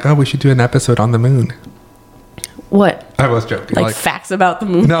to be like, oh, we should do an episode on the moon. What? I was joking. Like facts about the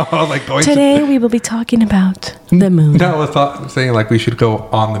moon? No, I was like going Today we will be talking about the moon. No, I was saying like we should go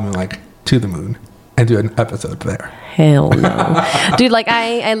on the moon, like to the moon, and do an episode there. Hell no. Dude, like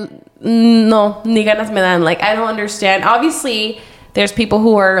no, ni ganas me dan. Like, I don't understand. Obviously, there's people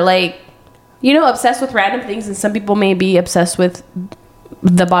who are like, obsessed with random things, and some people may be obsessed with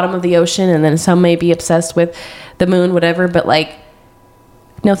the bottom of the ocean, and then some may be obsessed with the moon, whatever. But like,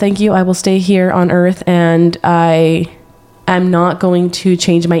 no, thank you. I will stay here on Earth, and I'm not going to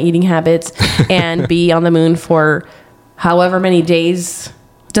change my eating habits and be on the moon for however many days.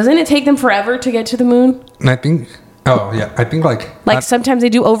 Doesn't it take them forever to get to the moon? I think. Oh yeah, I think like sometimes they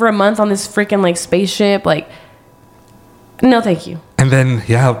do over a month on this freaking like spaceship. Like, no, thank you. And then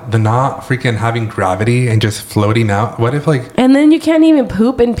the not freaking having gravity and just floating out. What if like? And then you can't even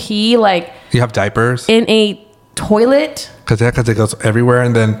poop and pee, like, you have diapers in a toilet because it goes everywhere.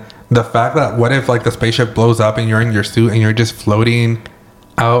 And then the fact that what if like the spaceship blows up and you're in your suit and you're just floating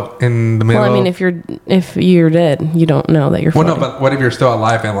out in the middle? Well, I mean, if you're dead, you don't know that you're floating. Well, no, but what if you're still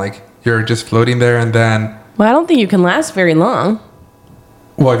alive and like you're just floating there and then? Well, I don't think you can last very long.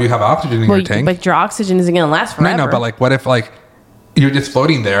 Well, if you have oxygen in your tank. But your oxygen isn't going to last forever. No, but like what if like you're just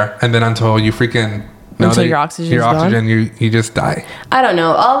floating there and then until you freaking until your oxygen you just die. I don't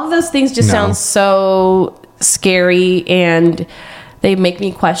know. All of those things just sound so scary, and they make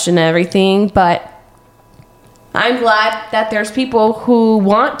me question everything. But I'm glad that there's people who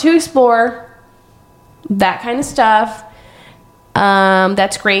want to explore that kind of stuff.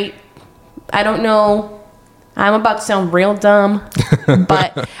 That's great. I don't know. I'm about to sound real dumb,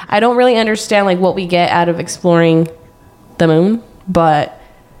 but I don't really understand like what we get out of exploring the moon. But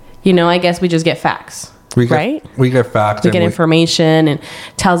I guess we just get facts, right? We get facts. We get information and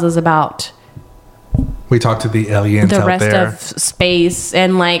tells us about. We talk to the aliens the out rest there. Of space,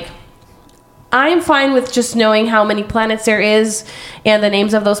 and like, I'm fine with just knowing how many planets there is and the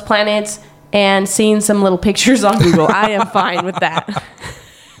names of those planets and seeing some little pictures on Google. I am fine with that.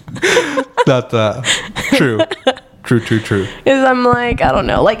 That's true. True. Is I'm like, I don't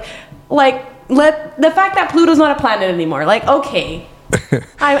know, like let the fact that Pluto's not a planet anymore. Like, okay,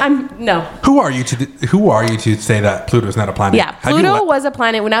 I'm no. Who are you to say that Pluto's not a planet? Yeah, Pluto was a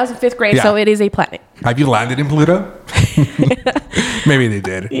planet when I was in 5th grade, so it is a planet. Have you landed in Pluto? Maybe they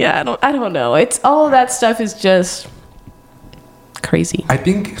did. Yeah, I don't know. It's all of that stuff is just crazy. I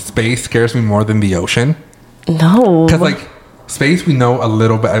think space scares me more than the ocean. No. Because, like, space, we know a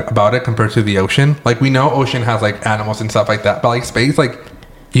little bit about it compared to the ocean. Like, we know ocean has, like, animals and stuff like that. But, like, space, like,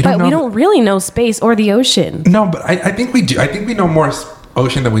 you don't know. But we don't really know space or the ocean. No, but I think we do. I think we know more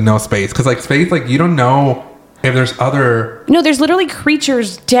ocean than we know space. Because, like, space, like, you don't know if there's other... No, there's literally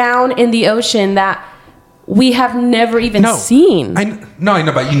creatures down in the ocean that we have never even seen. I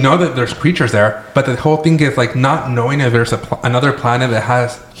know, but you know that there's creatures there. But the whole thing is, like, not knowing if there's another planet that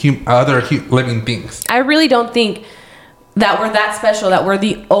has other living things. I really don't think that we're that special, that we're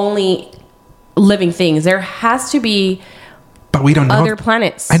the only living things. There has to be... But we don't know other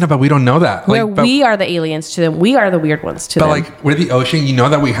planets. I know, but we don't know that. Where we are the aliens to them. We are the weird ones to them. But, like, with the ocean, you know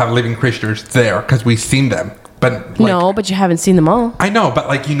that we have living creatures there because we've seen them. But, like, no, but you haven't seen them all. I know, but,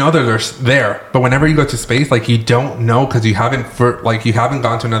 like, you know that they're there. But whenever you go to space, like, you don't know because you haven't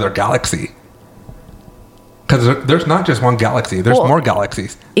gone to another galaxy. Because there's not just one galaxy. There's more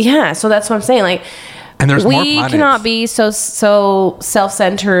galaxies. Yeah, so that's what I'm saying. Like, and there's more we planets. cannot be so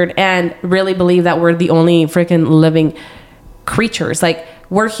self-centered and really believe that we're the only freaking living creatures. Like,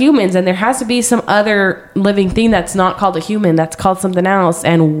 we're humans, and there has to be some other living thing that's not called a human, that's called something else,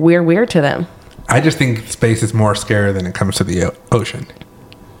 and we're weird to them. I just think space is more scary than it comes to the ocean.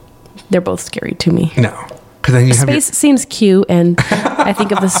 They're both scary to me. No, because then space seems cute, and I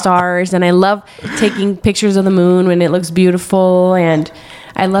think of the stars, and I love taking pictures of the moon when it looks beautiful, and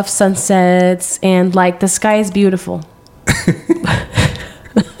I love sunsets, and, like, the sky is beautiful.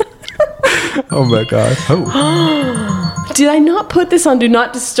 Oh my god! Oh, did I not put this on Do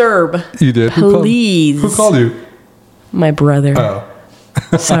Not Disturb? You did. Please. Who called you? My brother. Oh,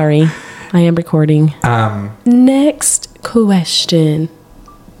 sorry. I am recording. Next question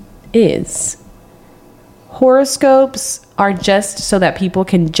is: horoscopes are just so that people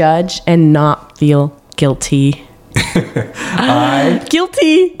can judge and not feel guilty.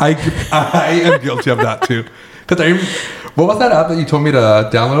 Guilty. I am guilty of that too. Because what was that app that you told me to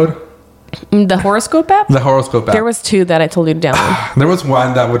download? The horoscope app? The horoscope app. There was two that I told you to download. There was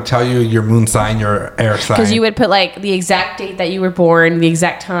one that would tell you your moon sign, your air sign. Because you would put, like, the exact date that you were born, the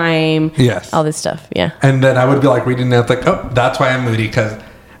exact time. Yes. All this stuff, yeah. And then I would be, like, reading it. It's like, oh, that's why I'm moody. Because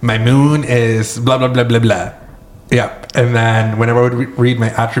my moon is blah, blah, blah, blah, blah. Yeah. And then whenever I would read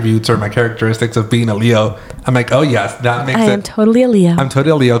my attributes or my characteristics of being a Leo, I'm like, oh, yes, that makes sense. I am totally a Leo. I'm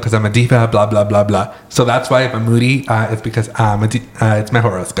totally a Leo because I'm a diva, blah, blah, blah, blah. So that's why if I'm moody, it's because it's my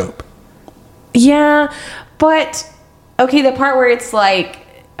horoscope. Yeah, but okay, the part where it's like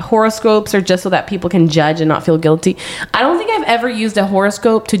horoscopes are just so that people can judge and not feel guilty. I don't think I've ever used a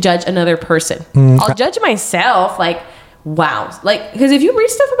horoscope to judge another person. I'll judge myself, like, wow. Like, because if you read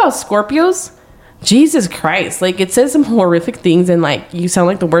stuff about Scorpios, Jesus Christ, like, it says some horrific things and, like, you sound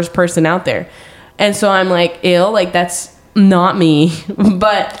like the worst person out there. And so I'm like, ill, like, that's not me.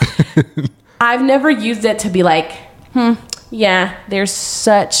 But I've never used it to be like, yeah, there's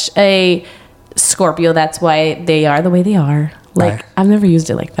such a Scorpio, that's why they are the way they are. Like, I've never used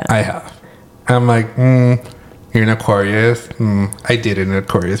it like that. I have. I'm like, you're an Aquarius. I did an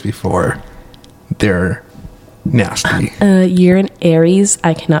Aquarius before. They're nasty. You're an Aries.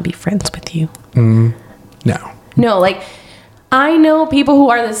 I cannot be friends with you. No, like, I know people who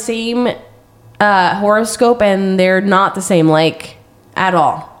are the same horoscope and they're not the same, like, at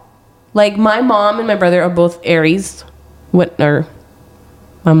all. Like, my mom and my brother are both Aries. Or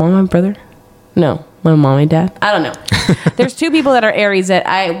my mom and my brother? No, my mom and dad. I don't know. There's two people that are Aries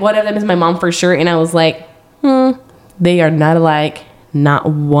that one of them is my mom for sure. And I was like, they are not alike. Not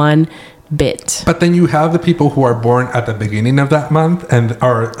one bit. But then you have the people who are born at the beginning of that month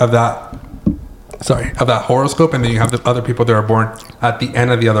of that horoscope. And then you have the other people that are born at the end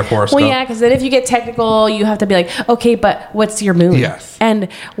of the other horoscope. Well, yeah, because then if you get technical, you have to be like, okay, but what's your moon? Yes. And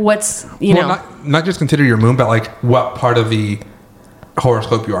what's, you know. Not just consider your moon, but, like, what part of the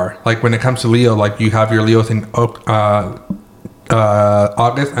horoscope you are. Like, when it comes to Leo, like, you have your Leos in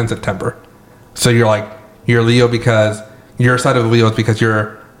August and September. So you're Leo because your side of the Leo is because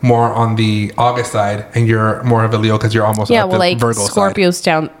you're more on the August side, and you're more of a Leo because you're almost the like Virgo Scorpio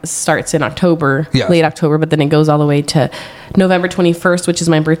side. starts in October, yes. Late October, but then it goes all the way to November 21st, which is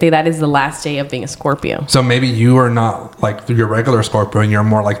my birthday. That is the last day of being a Scorpio. So maybe you are not like your regular Scorpio, and you're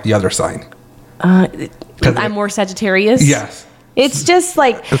more like the other sign. I'm more Sagittarius. Yes. It's just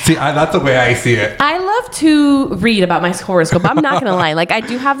like... See, that's the way I see it. I love to read about my horoscope. I'm not going to lie. Like, I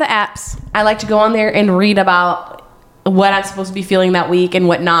do have the apps. I like to go on there and read about what I'm supposed to be feeling that week and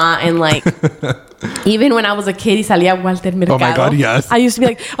whatnot. And, like, even when I was a kid, y salía Walter Mercado. Oh, my God, yes. I used to be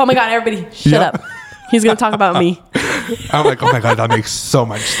like, oh, my God, everybody, shut up. He's going to talk about me. I'm like, oh, my God, that makes so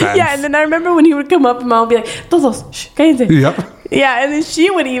much sense. Yeah, and then I remember when he would come up and Mom would be like, todos, shh, cállense. Yep. Yeah, and then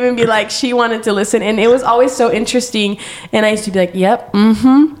she would even be like, she wanted to listen, and it was always so interesting. And I used to be like, yep,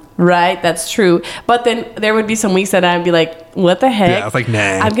 right, that's true. But then there would be some weeks that I'd be like, what the heck? Yeah, it's like,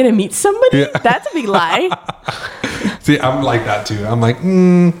 nah. I'm gonna meet somebody? Yeah. That's a big lie. See, I'm like that too. I'm like,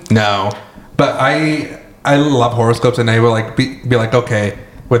 no. But I love horoscopes, and I will like be like, okay,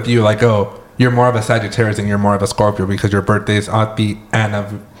 with you, like, oh, you're more of a Sagittarius and you're more of a Scorpio because your birthday is at the end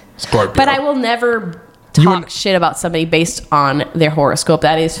of Scorpio. But I will never talk shit about somebody based on their horoscope.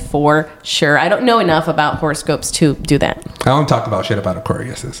 That is for sure. I don't know enough about horoscopes to do that. I don't talk about shit about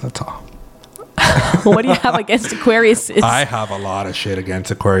Aquariuses. That's all. What do you have against Aquariuses? I have a lot of shit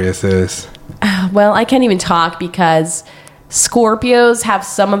against Aquariuses. Well, I can't even talk because Scorpios have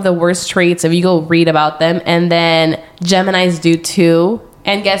some of the worst traits if you go read about them, and then Geminis do too.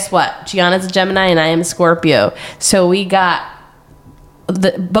 And guess what? Gianna's a Gemini and I am a Scorpio. So we got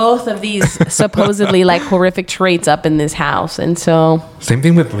both of these supposedly like horrific traits up in this house. And so... Same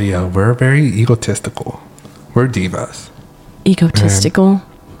thing with Leo. We're very egotistical. We're divas. Egotistical?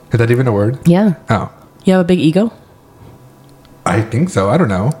 Is that even a word? Yeah. Oh. You have a big ego? I think so. I don't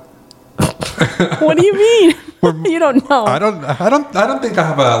know. What do you mean? You don't know. I don't think I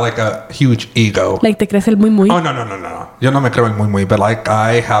have a huge ego. Like te crees el muy muy? Oh, no. Yo no me creo en muy muy, but like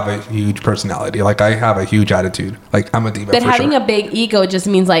I have a huge personality. Like I have a huge attitude. Like I'm a diva. But having sure. a big ego just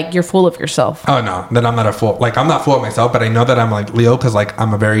means like you're full of yourself. Oh no, then I'm not a full. Like I'm not full of myself, but I know that I'm like Leo because like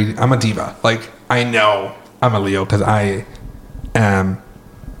I'm a diva. Like I know I'm a Leo because I am.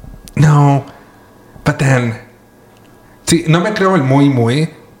 No, but then see, no me creo el muy muy,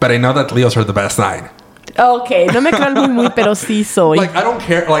 but I know that Leos are the best sign. Okay, no me creo el muy muy, pero sí soy. Like I don't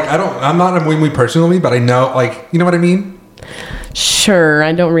care. Like I'm not a muy muy personally, but I know. Like you know what I mean. Sure,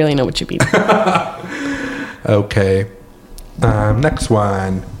 I don't really know what you mean. Okay. Next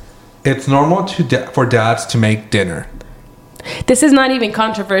one. It's normal for dads to make dinner. This is not even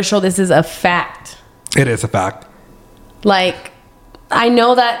controversial. This is a fact. It is a fact. Like, I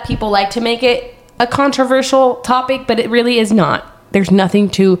know that people like to make it a controversial topic, but it really is not. There's nothing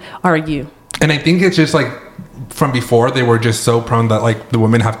to argue. And I think it's just like from before they were just so prone that like the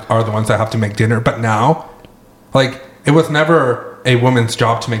women are the ones that have to make dinner. But now, like it was never a woman's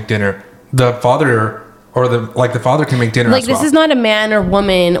job to make dinner. The father or the father can make dinner. Like as well. This is not a man or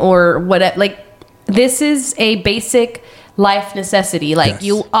woman or what. Like this is a basic life necessity. Like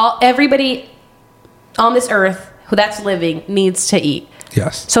yes. Everybody on this earth that's living needs to eat.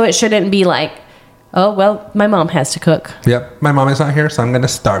 Yes. So it shouldn't be like, oh well, my mom has to cook. Yep, my mom is not here, so I'm gonna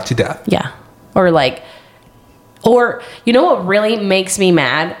starve to death. Yeah. Or you know what really makes me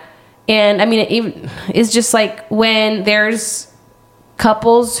mad? And I mean, it's just like when there's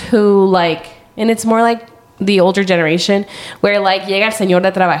couples who like, and it's more like the older generation where like llega el señor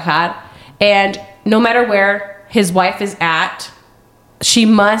de trabajar and no matter where his wife is at, she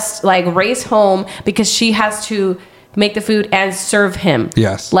must like race home because she has to make the food and serve him.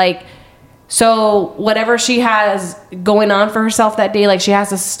 Yes. Like, so whatever she has going on for herself that day, like she has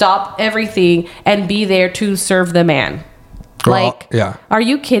to stop everything and be there to serve the man. Like, yeah. Are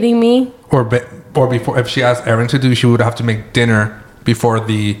you kidding me? Or before, if she has errands to do, she would have to make dinner before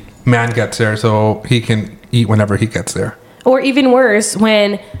the man gets there so he can eat whenever he gets there. Or even worse,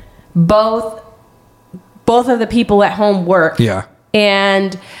 when both of the people at home work. Yeah.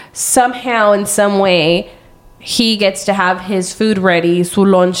 And somehow, in some way, he gets to have his food ready, su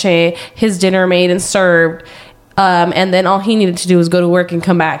lonche, his dinner made and served. And then all he needed to do was go to work and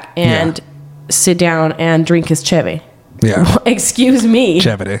come back and sit down and drink his cheve. Yeah. Excuse me.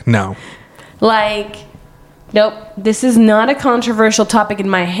 Chevede. No. Like, nope. This is not a controversial topic in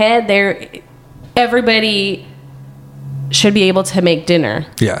my head. Everybody should be able to make dinner.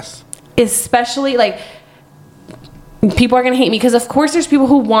 Yes. Especially, like, people are going to hate me because, of course, there's people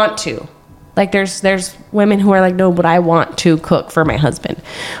who want to. Like, there's women who are like, no, but I want to cook for my husband.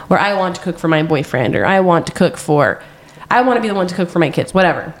 Or I want to cook for my boyfriend. Or I want to be the one to cook for my kids.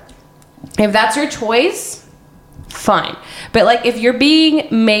 Whatever. If that's your choice, fine. But, like, if you're being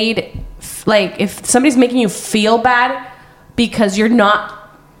made, like, if somebody's making you feel bad because you're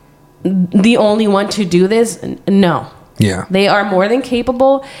not the only one to do this, no. Yeah. They are more than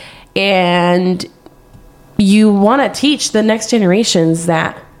capable. And you want to teach the next generations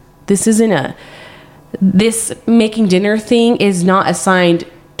that this making dinner thing is not assigned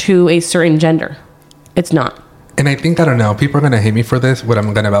to a certain gender. It's not. And I think, I don't know, people are going to hate me for this, what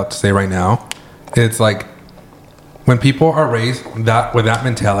I'm about to say right now. It's like, when people are raised with that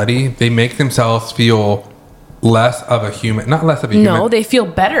mentality, they make themselves feel less of a human. Not less of a human. No, they feel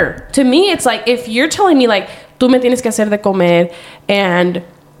better. To me, it's like, if you're telling me, like, tú me tienes que hacer de comer, and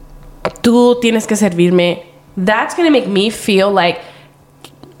tú tienes que servirme, that's going to make me feel like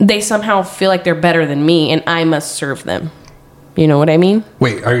they somehow feel like they're better than me and I must serve them. You know what I mean?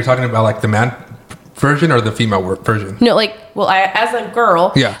 Wait, are you talking about like the man version or the female version? No, like, well, as a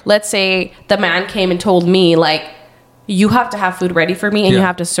girl, let's say the man came and told me, like, you have to have food ready for me and you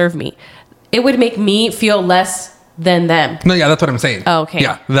have to serve me. It would make me feel less than them. No, yeah, that's what I'm saying. Oh, okay.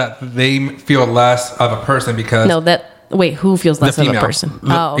 Yeah, that they feel less of a person because... No, wait, who feels less of a person?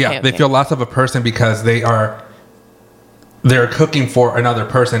 They feel less of a person because they're cooking for another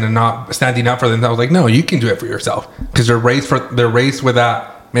person and not standing up for themselves. Like, no, you can do it for yourself because they're raised with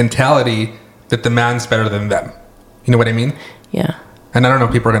that mentality that the man's better than them. You know what I mean? Yeah. And I don't know,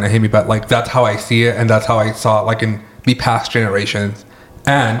 people are gonna hate me, but like that's how I see it, and that's how I saw it, like in the past generations.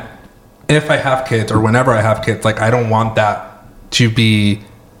 And if I have kids or whenever I have kids, like I don't want that to be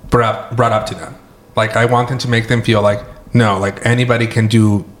brought up to them. Like I want them to make them feel like no, like anybody can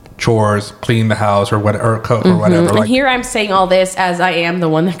do chores, clean the house or whatever, or cook or whatever. And like, here I'm saying all this as I am the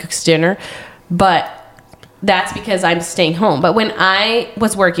one that cooks dinner, but that's because I'm staying home. But when I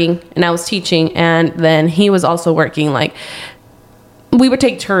was working and I was teaching and then he was also working, like we would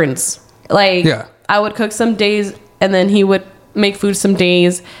take turns. Like I would cook some days and then he would make food some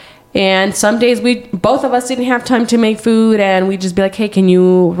days. And some days both of us didn't have time to make food and we'd just be like, hey, can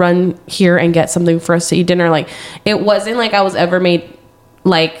you run here and get something for us to eat dinner? Like it wasn't like I was ever made,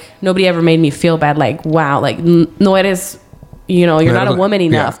 like nobody ever made me feel bad. Like, wow, like no, it is, you know, you're not a woman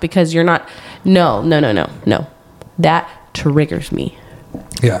enough because you're not, no. That triggers me.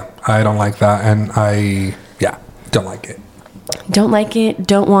 Yeah, I don't like that. And I don't like it. Don't like it.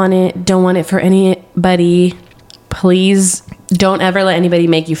 Don't want it. Don't want it for anybody. Please don't ever let anybody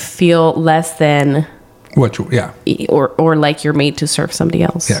make you feel less than or like you're made to serve somebody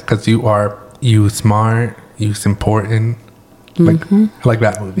else. Yeah, because you smart, you important. Like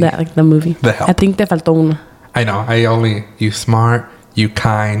that movie. Like the movie. The Help. I think te faltó uno. I know. You smart, you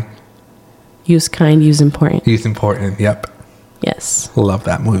kind. Use kind, use important. Use important, yep. Yes. Love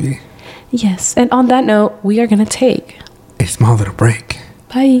that movie. Yes. And on that note, we are going to take a small little break.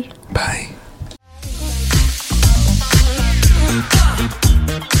 Bye. Bye.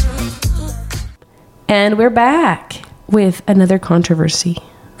 And we're back with another controversy.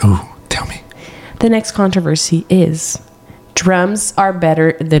 Oh, tell me. The next controversy is drums are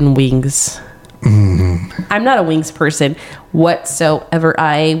better than wings. I'm not a wings person whatsoever.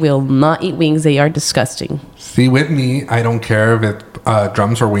 I will not eat wings. They are disgusting. See, with me, I don't care if it's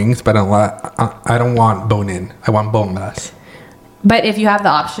drums or wings, but I don't want bone in. I want boneless. But if you have the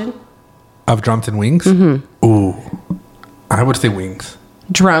option of drums and wings, ooh, I would say wings.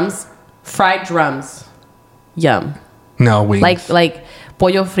 Drums, fried drums, yum. No, wings. Like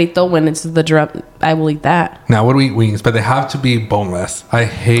pollo frito when it's the drum. I will eat that. Now, I would eat wings, but they have to be boneless. I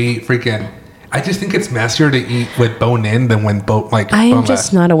hate I just think it's messier to eat with bone in than when I am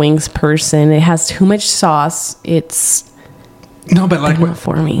just not a wings person. It has too much sauce. It's but like not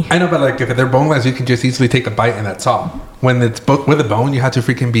for me. I know, but like if they're boneless, you can just easily take a bite and that's all. When it's with a bone, you have to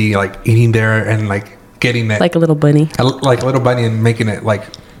freaking be like eating there and like getting it like a little bunny, like a little bunny, and making it like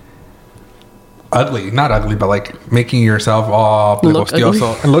ugly, not ugly, but like making yourself all look ugly.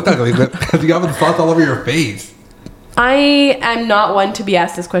 And look ugly because you have the sauce all over your face. I am not one to be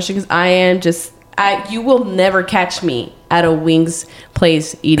asked this question because you will never catch me at a wings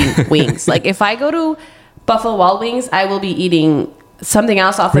place eating wings. Like if I go to Buffalo Wild Wings, I will be eating something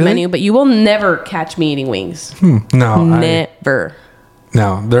else off the menu, but you will never catch me eating wings. No, never.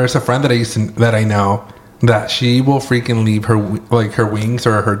 No, there's a friend that I know that she will freaking leave her wings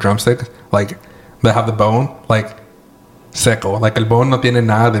or her drumsticks like that have the bone like seco, like el bone no tiene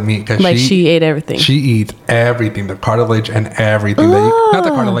nada de meat, like she ate everything. She eats everything, the cartilage and everything. Not the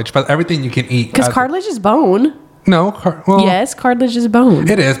cartilage, but everything you can eat. Because cartilage is bone. No, yes, cartilage is bone.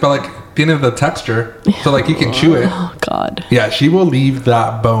 It is, but like tiene the texture, so like you can chew it. Oh God. Yeah, she will leave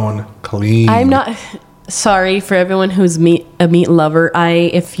that bone clean. I'm not sorry for everyone who's a meat lover.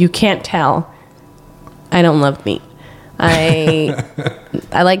 If you can't tell, I don't love meat. I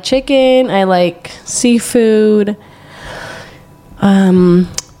like chicken. I like seafood.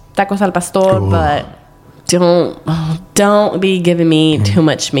 Tacos al pastor. Ooh. But don't be giving me too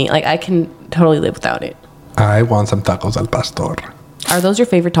much meat. Like I can totally live without it. I want some tacos al pastor. Are those your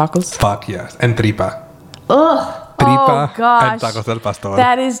favorite tacos? Fuck yes. And tripa. Ugh. Tripa oh gosh. and tacos al pastor.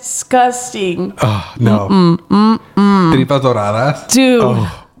 That is disgusting. Oh no. Tripas doradas. Dude.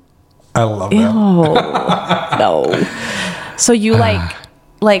 Oh, I love that. No. So you like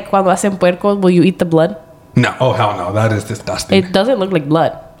cuando hacen puerco, will you eat the blood? No. Oh hell no. That is disgusting. It doesn't look like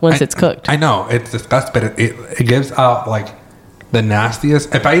blood once it's cooked. I know. It's disgusting, but it gives out like the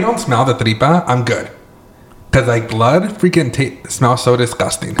nastiest. If I don't smell the tripa, I'm good. Because like blood freaking smells so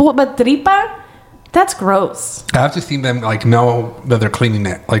disgusting. But tripa, that's gross. I have to see them like know that they're cleaning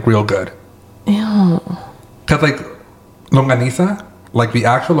it like real good. Ew. Because like longaniza, like the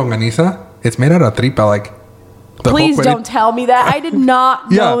actual longaniza, it's made out of tripa. Like please don't tell me that. I did not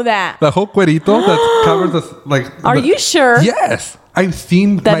know that. The whole cuerito that covers the like. Are you sure? Yes, I've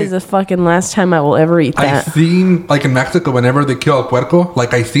seen. That is the fucking last time I will ever eat that. I've seen like in Mexico whenever they kill a puerco,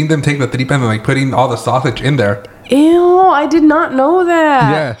 like I've seen them take the tripa and like putting all the sausage in there. Ew, I did not know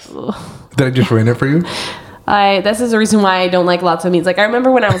that. Yes. Did I just ruin it for you? This is the reason why I don't like lots of meats. Like I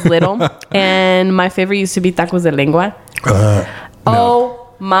remember when I was little and my favorite used to be tacos de lengua. No. Oh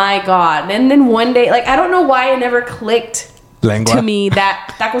my God. And then one day, like I don't know why it never clicked Lengua. to me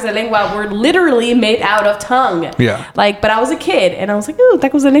that tacos de lengua were literally made out of tongue. Yeah. Like, but I was a kid and I was like, ooh,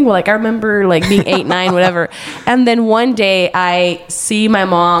 tacos de lengua. Like I remember like being 8, 9, whatever. And then one day I see my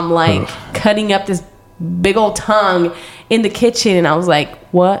mom like cutting up this big old tongue in the kitchen and I was like,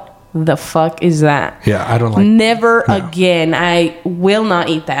 what the fuck is that? Yeah, I don't like. Never again. I will not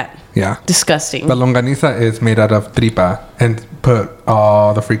eat that. Yeah. Disgusting. The longaniza is made out of tripa and put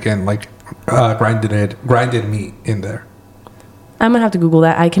all the freaking like grinded meat in there. I'm gonna have to Google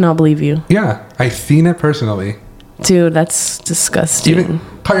that. I cannot believe you. Yeah, I've seen it personally. Dude, that's disgusting.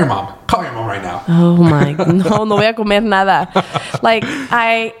 Call your mom. Call your mom right now. Oh my, no voy a comer nada. Like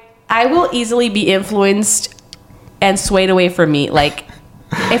I will easily be influenced and swayed away from meat. Like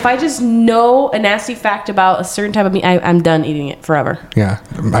if I just know a nasty fact about a certain type of meat, I'm done eating it forever. Yeah,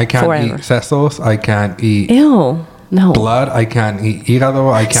 I can't Forever. eat sesos. I can't eat Ew, no. blood. I can't eat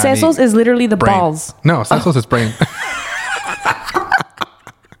hígado. I can't Sesos eat is literally the brain. balls. No, sesos is brain.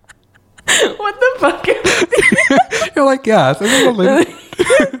 What the fuck? You're like, yeah, sesos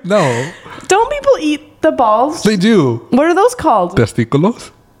are no, Don't people eat the balls? they do. What are those called?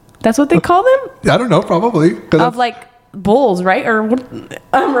 Testículos? That's what they call them? I don't know, probably. 'Cause Of like bulls, right? Or what?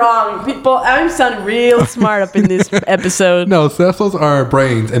 I'm wrong. People, I'm sounding real smart up in this episode. no, sesos are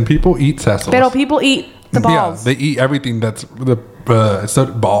brains, and people eat sesos. Pero people eat the balls. Yeah, they eat everything that's the so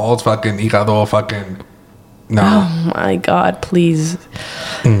balls, fucking hígado, fucking. No. Oh my God, please.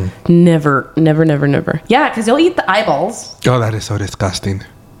 Never, never, never, never. Yeah, because they'll eat the eyeballs. Oh, that is so disgusting.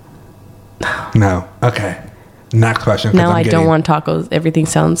 No. Okay. Next question. 'cause Now I'm I don't want tacos. Everything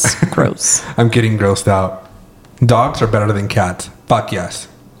sounds gross. I'm getting grossed out. Dogs are better than cats. Fuck yes.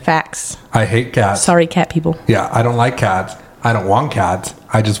 Facts. I hate cats. Sorry, cat people. Yeah, I don't like cats. I don't want cats.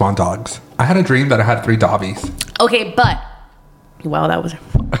 I just want dogs. I had a dream that I had 3 doggies. Okay, but wow, that was.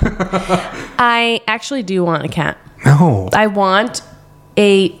 I actually do want a cat. No. I want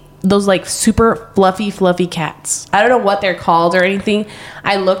those like super fluffy cats. I don't know what they're called or anything.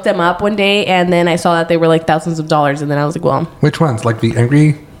 I looked them up one day and then I saw that they were like thousands of dollars and then I was like, well, Which ones? Like the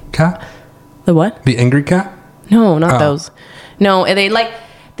angry cat? the what? The angry cat? No, not those. No, and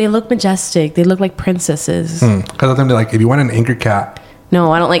they look majestic. They look like princesses. Because I was gonna be like, if you want an angry cat,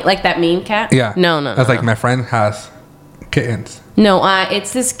 No, I don't like that mean cat. yeah. No. I was like, my friend has kittens. No,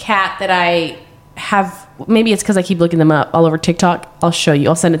 it's this cat that I have. Maybe it's because I keep looking them up all over TikTok. I'll show you.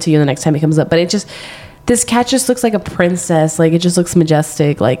 I'll send it to you the next time it comes up. But this cat just looks like a princess. Like it just looks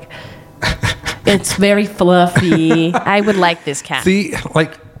majestic. Like it's very fluffy. I would like this cat. See,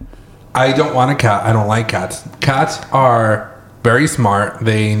 like, I don't want a cat. I don't like cats. Cats are very smart.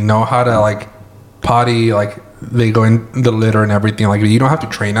 They know how to like potty. Like they go in the litter and everything. Like you don't have to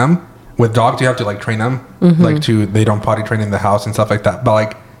train them. With dogs, you have to like train them. Like they don't potty train in the house and stuff like that. But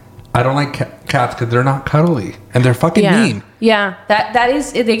like, I don't like cats because they're not cuddly and they're fucking mean. Yeah, that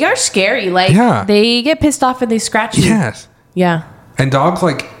is. They are scary. Like Yeah. they get pissed off and they scratch you. Yes. Yeah. And dogs,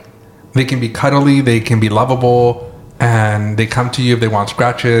 like, they can be cuddly. They can be lovable. And they come to you if they want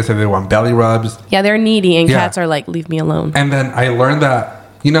scratches, if they want belly rubs. Yeah, they're needy, and Yeah. cats are like, leave me alone. And then I learned that,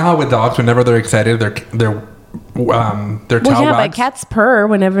 you know how with dogs, whenever they're excited, their tail Well, yeah, but wags? cats purr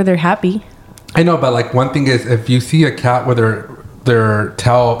whenever they're happy. I know, but like one thing is, if you see a cat with their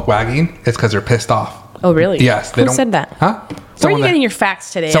tail wagging, it's because they're pissed off. Oh, really? Yes. Who said that? Huh? Where are you getting your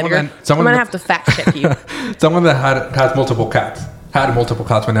facts today, Edgar? I'm going to have to fact check you. Someone that has multiple cats. Had multiple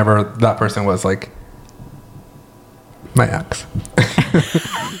cats whenever that person was like my ex.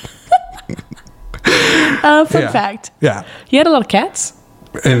 Fun Yeah. fact. Yeah. He had a lot of cats.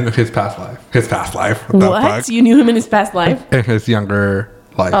 In his past life. What the What? fuck? You knew him in his past life? In his younger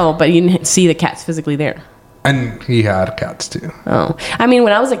life. Oh, but you didn't see the cats physically there. And he had cats too. Oh. I mean,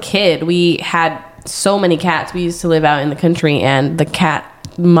 when I was a kid, we had so many cats. We used to live out in the country, and the cat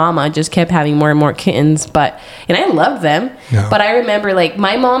mama just kept having more and more kittens. And I loved them. Yeah. But I remember, like,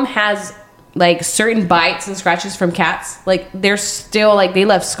 my mom has, like, certain bites and scratches from cats. Like, they're still, like, they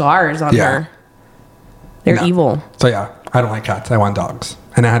left scars on Yeah. her. They're evil. So yeah, I don't like cats. I want dogs.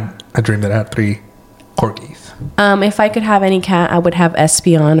 And I had a dream that I had 3 corgis. If I could have any cat, I would have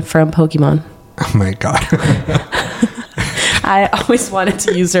Espeon from Pokemon. Oh my God. I always wanted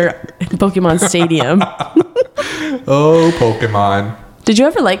to use her in Pokemon Stadium. Oh, Pokemon. Did you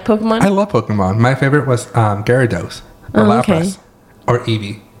ever like Pokemon? I love Pokemon. My favorite was Gyarados. Or Lapras. Or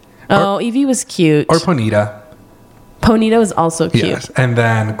Eevee. Oh, Eevee was cute. Or Ponyta. Ponyta was also cute. Yes. And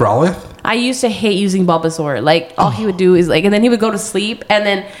then Growlithe. I used to hate using Bulbasaur. Like, all he would do is, like, and then he would go to sleep, and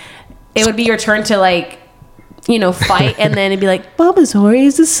then it would be your turn to, like, you know, fight, and then it'd be like, Bulbasaur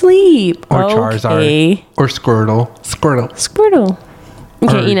is asleep. Or Charizard. Or Squirtle. Squirtle.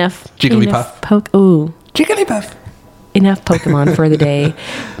 Okay, or enough. Jigglypuff. Ooh. Jigglypuff. Enough Pokemon for the day.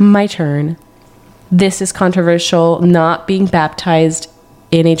 My turn. This is controversial, not being baptized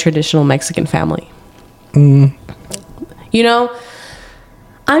in a traditional Mexican family. You know,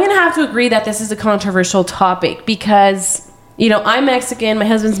 I'm going to have to agree that this is a controversial topic because, you know, I'm Mexican, my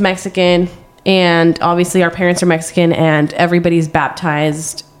husband's Mexican, and obviously our parents are Mexican, and everybody's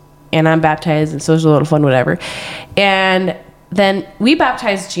baptized, and I'm baptized, and so it's a little fun, whatever. And then we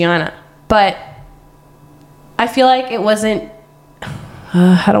baptized Gianna, but I feel like it wasn't,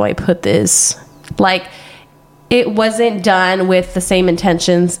 how do I put this? Like, it wasn't done with the same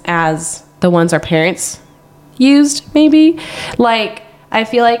intentions as the ones our parents used, maybe. Like, I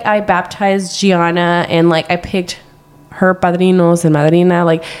feel like I baptized Gianna, and like I picked her padrinos and madrina.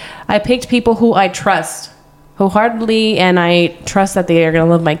 Like, I picked people who I trust wholeheartedly, and I trust that they are going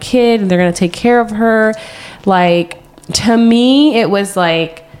to love my kid and they're going to take care of her. Like, to me, it was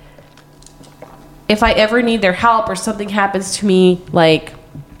like, if I ever need their help or something happens to me, like,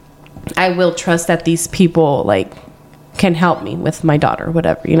 I will trust that these people, like, can help me with my daughter,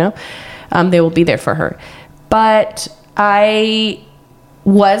 whatever, you know? They will be there for her. But I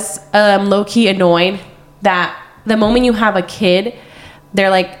was low-key annoyed that the moment you have a kid, they're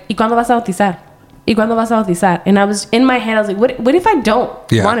like, ¿y cuándo vas a bautizar? ¿Y cuándo vas a bautizar? And I was, in my head, I was like, what if I don't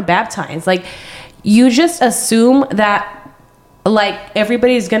want to baptize? Like, you just assume that, like,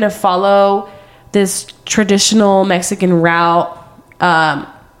 everybody's going to follow this traditional Mexican route, or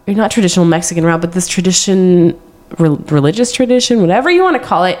not traditional Mexican route, but this tradition, religious tradition, whatever you want to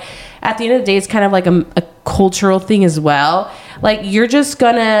call it. At the end of the day, it's kind of like a cultural thing as well. Like, you're just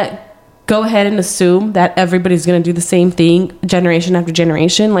gonna go ahead and assume that everybody's gonna do the same thing generation after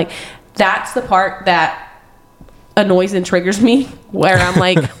generation. Like, that's the part that annoys and triggers me, where I'm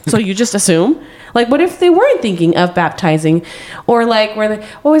like, so you just assume? Like, what if they weren't thinking of baptizing? Or like, where they,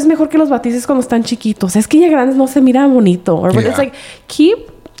 oh, es mejor que los bautices cuando están chiquitos. Es que ya grandes no se mira bonito. Or it's like,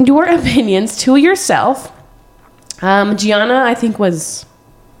 keep your opinions to yourself. Gianna, I think, was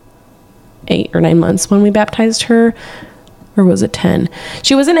 8 or 9 months when we baptized her. Or was it 10?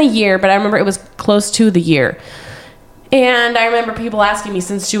 She wasn't a year, but I remember it was close to the year. And I remember people asking me,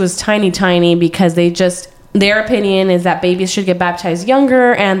 since she was tiny, because they just, their opinion is that babies should get baptized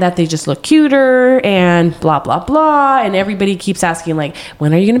younger and that they just look cuter and blah, blah, blah. And everybody keeps asking, like,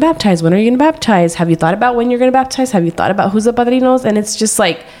 when are you going to baptize? When are you going to baptize? Have you thought about when you're going to baptize? Have you thought about who's the padrinos? And it's just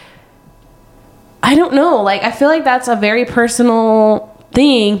like, I don't know. Like, I feel like that's a very personal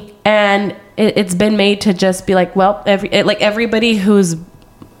thing, and it's been made to just be like, well, everybody who's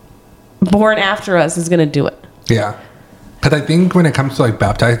born after us is going to do it. Yeah. Because I think when it comes to, like,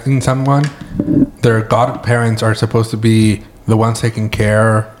 baptizing someone, their godparents are supposed to be the ones taking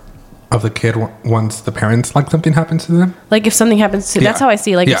care of the kid once the parents, like, something happens to them. Like, if something happens to, that's how I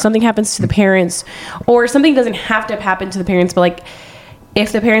see it. Like, if something happens to the parents, or something doesn't have to happen to the parents, but, like,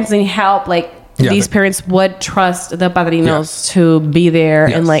 if the parents need help, like, these parents would trust the padrinos to be there.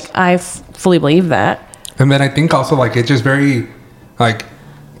 And, like, I fully believe that. And then I think also, like, it's just very, like,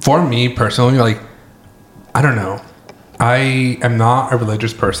 for me personally, like, I don't know. I am not a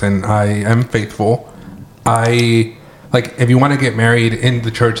religious person. I am faithful. Like, if you want to get married in the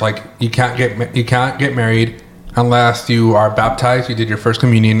church, like, you can't get married unless you are baptized, you did your first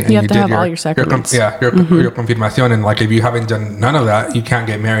communion, and you have to have all your sacraments. Your confirmación. And, like, if you haven't done none of that, you can't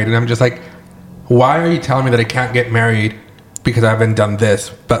get married. And I'm just like, why are you telling me that I can't get married because I haven't done this?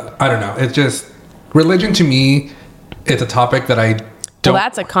 But I don't know. It's just, religion to me, it's a topic that I don't. Well,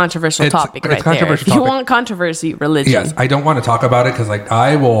 that's a controversial topic right there. If you want controversy, religion. Yes, I don't want to talk about it because, like,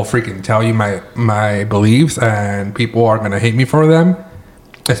 I will freaking tell you my beliefs, and people are going to hate me for them,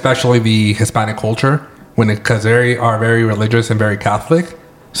 especially the Hispanic culture, because they are very religious and very Catholic.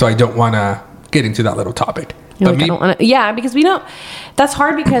 So I don't want to get into that little topic. But like, I don't want to. Yeah, because we don't. That's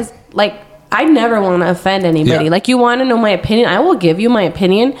hard because, like, I never want to offend anybody. Like, you want to know my opinion, I will give you my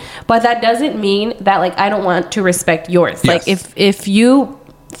opinion, but that doesn't mean that, like, I don't want to respect yours. Yes. Like, if you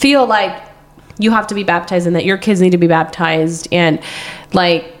feel like you have to be baptized and that your kids need to be baptized, and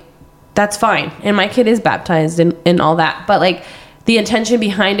like that's fine. And my kid is baptized and all that, but like the intention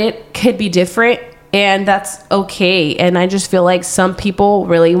behind it could be different, and that's okay. And I just feel like some people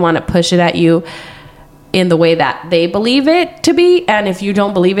really want to push it at you in the way that they believe it to be, and if you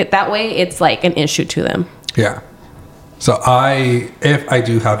don't believe it that way, it's like an issue to them. Yeah. So if I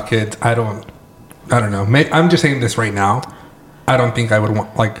do have kids, I don't know. I'm just saying this right now. I don't think I would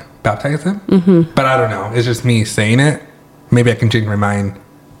want like baptize them, but I don't know. It's just me saying it. Maybe I can change my mind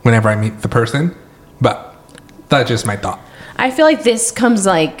whenever I meet the person, but that's just my thought. I feel like this comes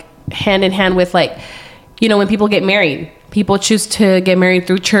like hand in hand with like, you know, when people get married, people choose to get married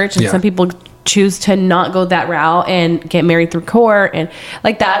through church, and some people choose to not go that route and get married through court, and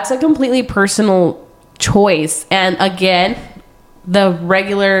like that's a completely personal choice. And again, the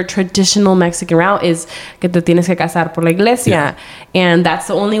regular traditional Mexican route is que te tienes que casar por la iglesia, and that's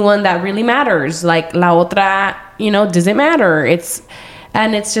the only one that really matters. Like la otra, you know, doesn't matter. It's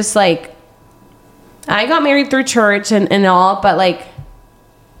just like I got married through church and all, but like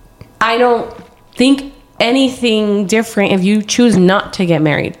I don't think anything different if you choose not to get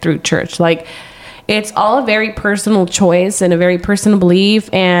married through church. Like it's all a very personal choice and a very personal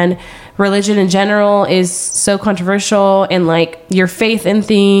belief, and religion in general is so controversial, and like your faith in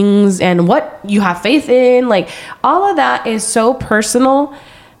things and what you have faith in, like all of that is so personal,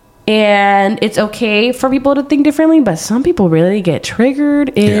 and it's okay for people to think differently, but some people really get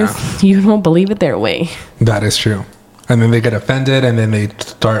triggered if you don't believe it their way. That is true. And then they get offended, and then they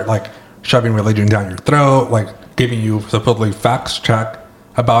start like shoving religion down your throat, like giving you supposedly facts check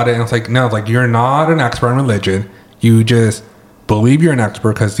about it. And it's like, no, like you're not an expert in religion. You just believe you're an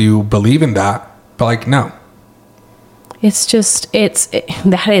expert because you believe in that. But like, no. It's just,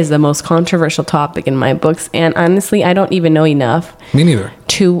 that is the most controversial topic in my books. And honestly, I don't even know enough. Me neither.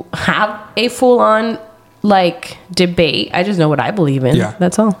 To have a full-on like debate. I just know what I believe in. Yeah.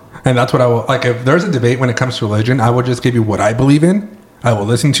 That's all. And that's what I will, like if there's a debate when it comes to religion, I will just give you what I believe in. I will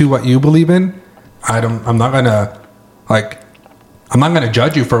listen to what you believe in. I'm not gonna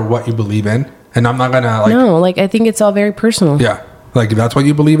judge you for what you believe in, and I'm not gonna like. No, like I think it's all very personal. Yeah, like if that's what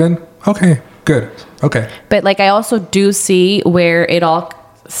you believe in, okay, good, okay. But like I also do see where it all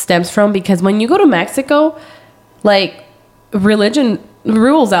stems from, because when you go to Mexico, like religion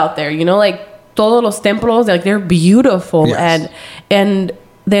rules out there. You know, like todos los templos, like they're beautiful, and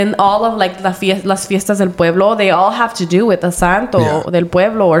then all of like las fiestas del pueblo, they all have to do with the santo del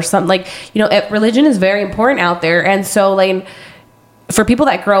pueblo or something. Like, you know, religion is very important out there. And so like for people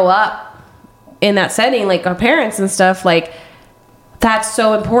that grow up in that setting, like our parents and stuff, like that's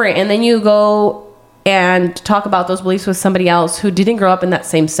so important. And then you go and talk about those beliefs with somebody else who didn't grow up in that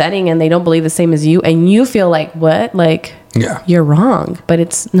same setting, and they don't believe the same as you, and you feel like, what? Like, you're wrong. But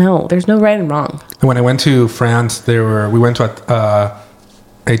there's no right and wrong. And when I went to France, we went to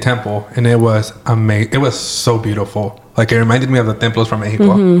a temple, and it was amazing. It was so beautiful. Like it reminded me of the templos from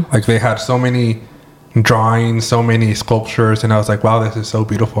Mexico. Like they had so many drawings, so many sculptures, and I was like, wow, this is so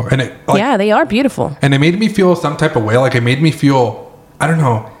beautiful. And it, like, they are beautiful. And it made me feel some type of way. Like it made me feel, I don't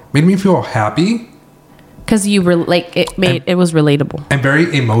know, made me feel happy. Because it was relatable and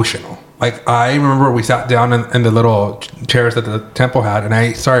very emotional. Like I remember we sat down in the little chairs that the temple had, and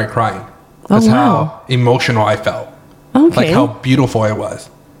I started crying. That's how emotional I felt. Okay. Like how beautiful it was.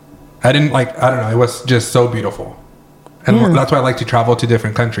 I don't know, it was just so beautiful. And that's why I like to travel to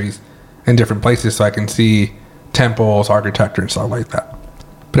different countries and different places so I can see temples, architecture, and stuff like that.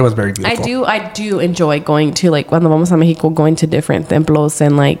 But it was very beautiful. I do enjoy going to, like, cuando vamos a Mexico, going to different templos,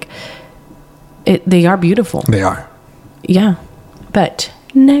 and like they are beautiful. They are. Yeah. But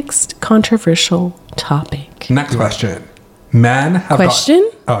next controversial topic. Next question. Next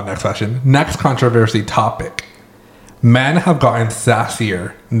question. Next controversy topic. Men have gotten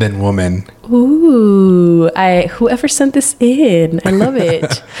sassier than women. Ooh, whoever sent this in, I love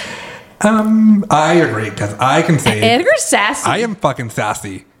it. I agree, because I can say Edgar's sassy. I am fucking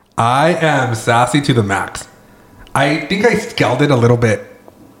sassy. I am sassy to the max. I think I scaled it a little bit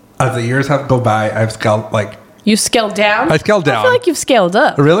as the years have gone by. I've scaled You scaled down? I scaled down. I feel like you've scaled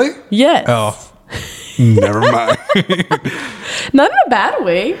up. Really? Yes. Oh, never mind. Not in a bad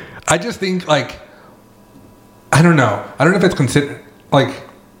way. I just think I don't know if it's considered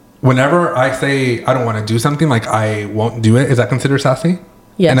whenever I say I don't want to do something, like I won't do it. Is that considered sassy?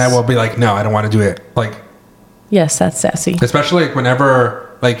 Yes. And I will be like, no, I don't want to do it. Yes, that's sassy. Especially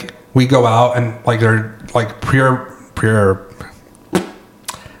whenever we go out and they're pure.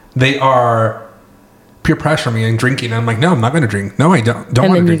 They are peer pressure me and drinking. And I'm like, no, I'm not going to drink. No, I don't want to drink.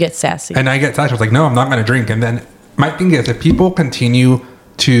 And then you get sassy. And I get sassy. I was like, no, I'm not going to drink. And then my thing is, if people continue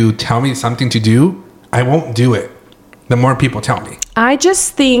to tell me something to do, I won't do it. The more people tell me. I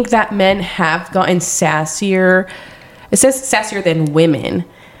just think that men have gotten sassier. It says sassier than women.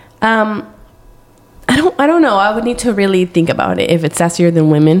 I don't know. I would need to really think about it if it's sassier than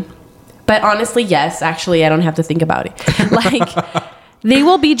women. But honestly, yes. Actually, I don't have to think about it. Like, they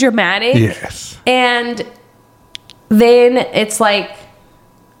will be dramatic. Yes. And then it's like,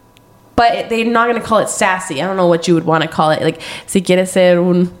 but they're not going to call it sassy. I don't know what you would want to call it. Like, si quieres ser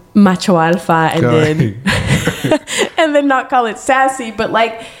un macho alfa, and then and then not call it sassy. But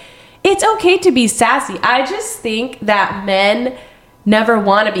like, it's okay to be sassy. I just think that men never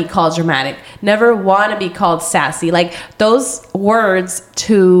want to be called dramatic, never want to be called sassy. Like, those words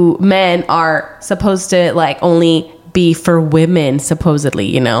to men are supposed to like only be for women, supposedly,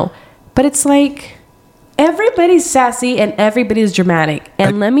 you know. But it's like, everybody's sassy and everybody's dramatic.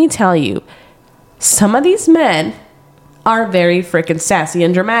 And let me tell you, some of these men are very freaking sassy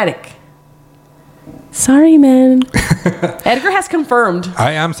and dramatic. Sorry, man. Edgar has confirmed.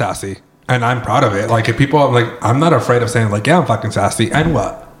 I am sassy. And I'm proud of it. Like, if people, I'm not afraid of saying, like, yeah, I'm fucking sassy. And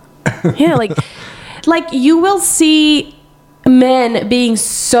what? Yeah, like you will see men being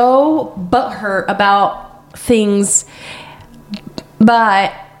so butthurt about things,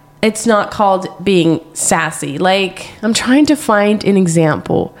 but it's not called being sassy. Like, I'm trying to find an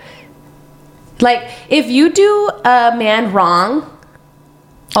example. Like, if you do a man wrong,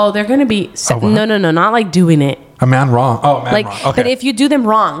 they're going to be... No, not like doing it. A man wrong. Oh, man like, wrong. Okay. But if you do them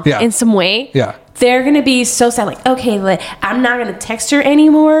wrong in some way, they're going to be so sad. Like, okay, I'm not going to text her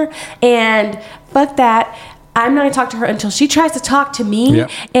anymore. And fuck that. I'm not going to talk to her until she tries to talk to me.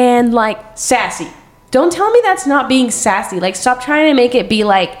 Yep. And, like, sassy. Don't tell me that's not being sassy. Like, stop trying to make it be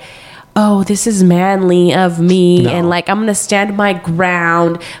like, oh, this is manly of me. No. And, like, I'm going to stand my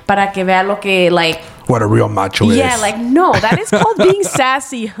ground para que vea lo que, like... What a real macho is. Yeah, like, no, that is called being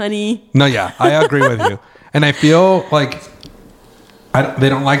sassy, honey. No, yeah, I agree with you. And I feel like they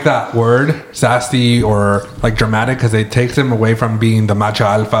don't like that word, sassy or, like, dramatic, because it takes them away from being the macho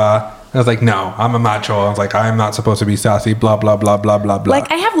alpha. I was like, no, I'm a macho. I was like, I'm not supposed to be sassy, blah, blah, blah, blah, blah, blah. Like,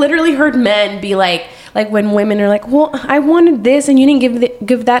 I have literally heard men be like when women are like, well, I wanted this and you didn't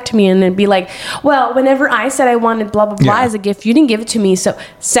give that to me. And then be like, well, whenever I said I wanted blah, blah, blah as a gift, you didn't give it to me. So,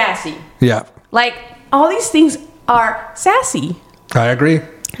 sassy. Yeah. Like, all these things are sassy. I agree.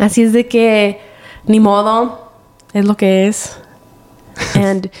 Así es de que ni modo, es lo que es.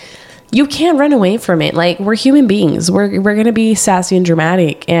 And you can't run away from it. Like, we're human beings. We're going to be sassy and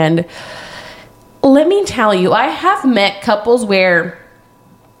dramatic. And let me tell you, I have met couples where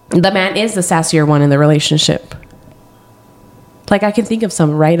the man is the sassier one in the relationship. Like, I can think of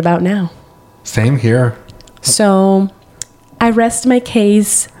some right about now. Same here. So, I rest my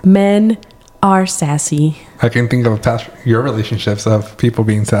case. Men are sassy. I can think of your relationships of people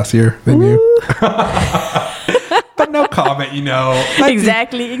being sassier than you. But no comment, you know.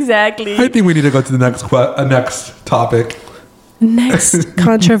 Exactly. I think we need to go to the next topic. Next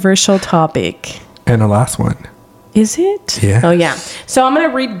controversial topic. And the last one. Is it? Yeah. Oh, yeah. So I'm going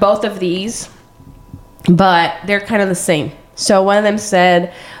to read both of these, but they're kind of the same. So one of them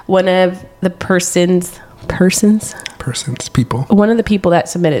said, one of the people. One of the people that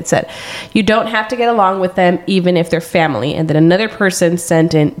submitted said, you don't have to get along with them even if they're family. And then another person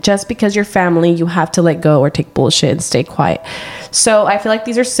sent in, just because you're family, you have to let go or take bullshit and stay quiet. So I feel like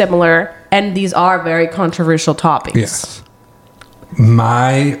these are similar and these are very controversial topics. Yes.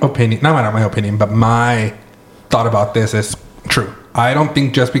 My opinion, not my opinion, but my thought about this is true. I don't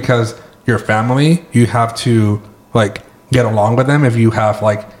think just because you're family, you have to, like, get along with them if you have,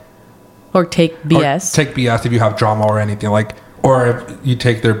 like, or take BS. Or take BS if you have drama or anything, like, or if you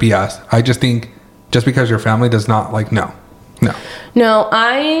take their BS. I just think just because your family does not, like, no. No,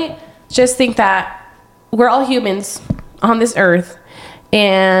 I just think that we're all humans on this earth,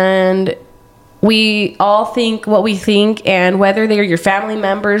 and we all think what we think, and whether they're your family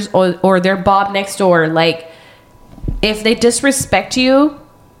members or they're Bob next door, like, if they disrespect you,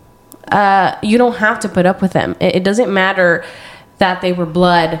 you don't have to put up with them. It doesn't matter that they were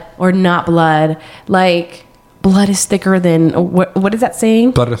blood or not blood. Like, blood is thicker than... What is that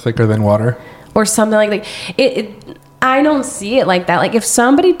saying? Blood is thicker than water. Or something like that. I don't see it like that. Like, if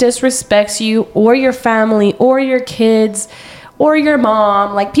somebody disrespects you or your family or your kids or your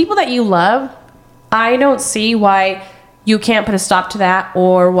mom, like, people that you love, I don't see why you can't put a stop to that,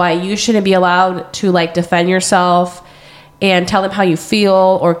 or why you shouldn't be allowed to, like, defend yourself and tell them how you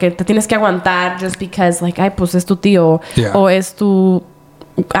feel, or que te tienes que aguantar just because, like, ay, pues es tu tío, o es tu,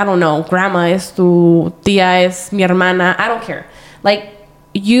 I don't know, grandma, es tu tía, es mi hermana, I don't care. Like,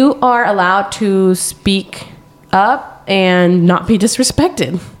 you are allowed to speak up and not be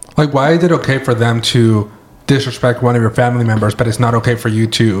disrespected. Like, why is it okay for them to disrespect one of your family members, but it's not okay for you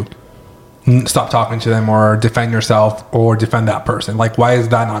to stop talking to them or defend yourself or defend that person? Like, why is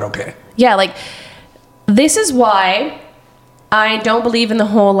that not okay? Yeah, like, this is why I don't believe in the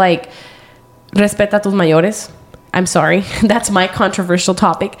whole, like, respeta tus mayores. I'm sorry. That's my controversial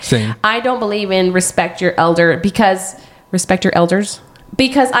topic. Same. I don't believe in respect your elders because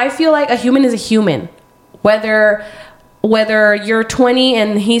I feel like a human is a human. Whether you're 20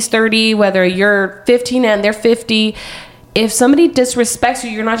 and he's 30, whether you're 15 and they're 50, if somebody disrespects you,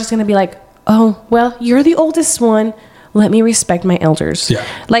 you're not just going to be like, oh, well, you're the oldest one, let me respect my elders. Yeah.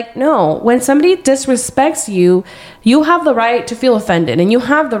 Like, no, when somebody disrespects you, you have the right to feel offended and you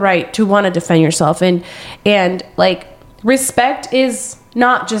have the right to want to defend yourself. And like, respect is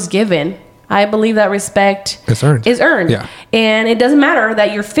not just given. I believe that respect is earned. Yeah. And it doesn't matter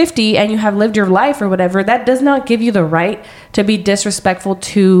that you're 50 and you have lived your life or whatever. That does not give you the right to be disrespectful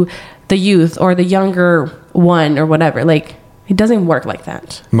to the youth or the younger one or whatever. Like, it doesn't work like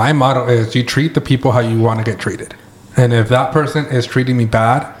that. My motto is you treat the people how you want to get treated. And if that person is treating me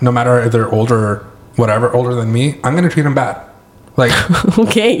bad, no matter if they're older or whatever, older than me, I'm going to treat them bad. Like,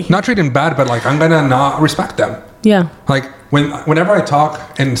 okay. Not treat them bad, but like, I'm going to not respect them. Yeah. Like, whenever I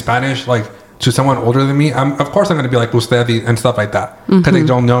talk in Spanish, like, to someone older than me, of course I'm going to be like usted and stuff like that because they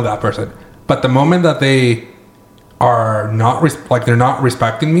don't know that person. But the moment that they are not they're not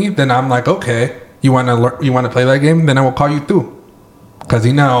respecting me, then I'm like, okay, you want to play that game? Then I will call you tú. Because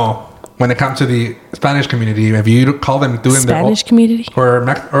when it comes to the Spanish community, if you call them tú in Spanish community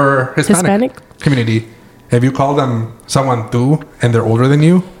or Hispanic community, if you call them someone tú and they're older than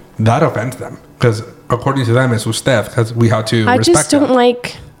you, that offends them because according to them it's usted because we have to respect them. I just don't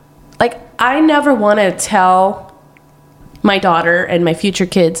like I never want to tell my daughter and my future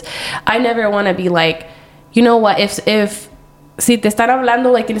kids, I never want to be like, you know what, if si te están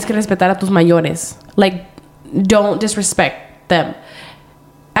hablando, like, tienes que respetar a tus mayores. Like, don't disrespect them.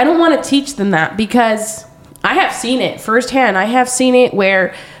 I don't want to teach them that because I have seen it firsthand. I have seen it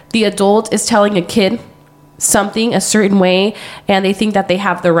where the adult is telling a kid something a certain way and they think that they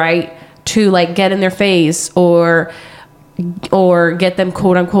have the right to, like, get in their face or get them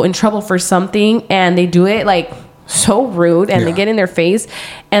quote unquote in trouble for something, and they do it like so rude and they get in their face,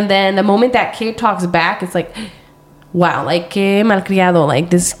 and then the moment that kid talks back, it's like, wow, like, que malcriado, like,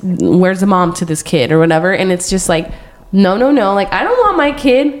 this, where's the mom to this kid or whatever. And it's just like, no, like, I don't want my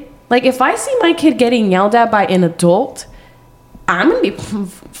kid, like, if I see my kid getting yelled at by an adult, I'm gonna be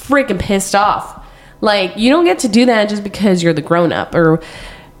freaking pissed off. Like, you don't get to do that just because you're the grown-up, or,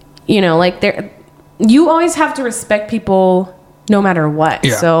 you know, like, you always have to respect people no matter what.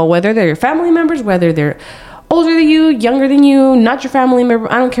 Yeah. So whether they're your family members, whether they're older than you, younger than you, not your family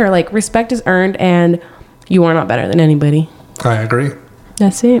member, I don't care. Like, respect is earned and you are not better than anybody. I agree.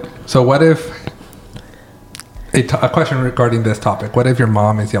 That's it. So what if, a question regarding this topic, what if your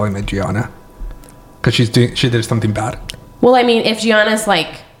mom is yelling at Gianna because she did something bad? Well, I mean, if Gianna's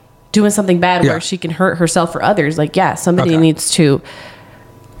like doing something bad where she can hurt herself or others, like, yeah, somebody needs to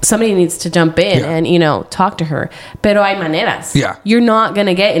jump in and, you know, talk to her. Pero hay maneras. Yeah. You're not going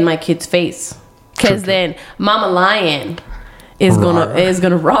to get in my kid's face. Because then Mama Lion is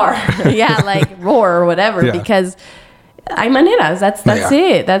gonna roar. Yeah, like roar or whatever. Yeah. Because hay maneras. That's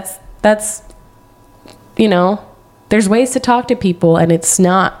it. That's, you know, there's ways to talk to people and it's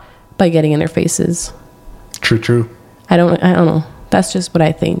not by getting in their faces. True. I don't know. That's just what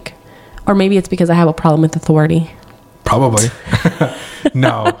I think. Or maybe it's because I have a problem with authority. Probably.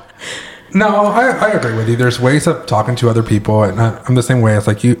 No, I agree with you. There's ways of talking to other people, and I'm the same way. It's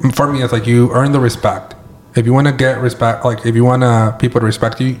like for me, it's like you earn the respect. If you want to get respect, like if you want people to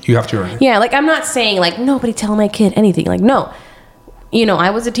respect you, you have to earn it. Yeah, like I'm not saying like nobody tell my kid anything. Like, no, you know, I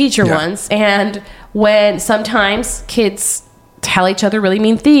was a teacher once, and when sometimes kids tell each other really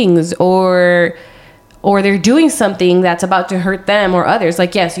mean things, or they're doing something that's about to hurt them or others,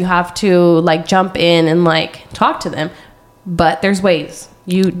 like, yes, you have to like jump in and like talk to them. But there's ways.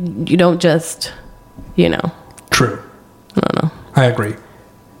 You don't just, you know. True. I don't know. I agree.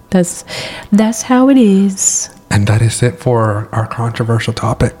 That's how it is. And that is it for our controversial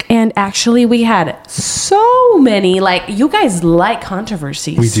topic. And actually, we had so many, like, you guys like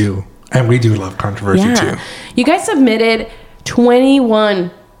controversies. We do. And we do love controversy too. You guys submitted 21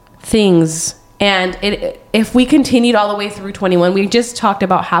 things. And if we continued all the way through 21, we just talked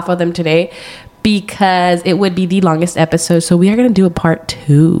about half of them today, because it would be the longest episode. So we are going to do a part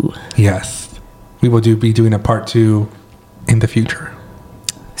 2. Yes. We will be doing a part 2 in the future.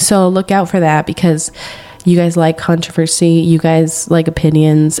 So look out for that, because you guys like controversy. You guys like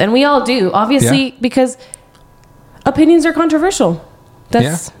opinions. And we all do, obviously, because opinions are controversial.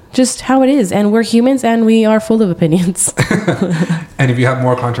 That's just how it is. And we're humans and we are full of opinions. And if you have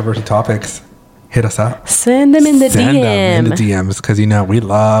more controversial topics, hit us up. Send them in the DM. Send them in the DMs because, you know, we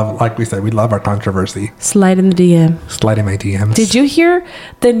love, like we said, we love our controversy. Slide in the DM. Slide in my DMs. Did you hear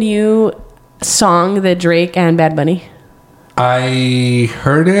the new song that Drake and Bad Bunny? I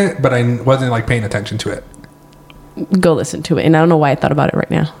heard it, but I wasn't like paying attention to it. Go listen to it. And I don't know why I thought about it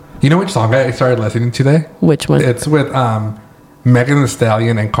right now. You know which song I started listening to today? Which one? It's with Megan Thee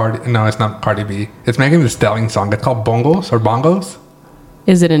Stallion and Cardi. No, it's not Cardi B. It's Megan Thee Stallion song. It's called Bongos.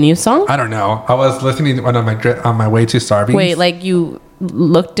 Is it a new song? I don't know. I was listening to it on my way to Starbucks. Wait, like you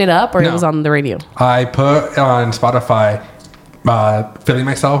looked it up or it was on the radio? I put on Spotify Feeling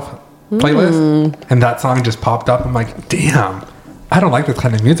Myself playlist, and that song just popped up. I'm like, damn, I don't like this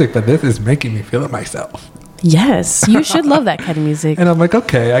kind of music, but this is making me feel it myself. Yes, you should love that kind of music. And I'm like,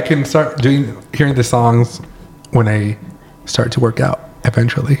 okay, I can start hearing the songs when I start to work out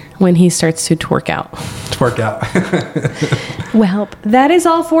eventually. When he starts to twerk out. Well, that is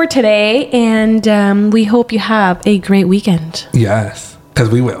all for today, and we hope you have a great weekend. Yes, because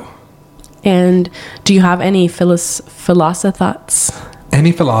we will. And do you have any philosophy thoughts?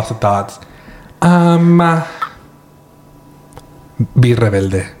 Any philosophy thoughts? Be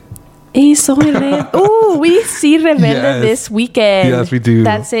rebelde. We see Rebelde this weekend. Yes, we do.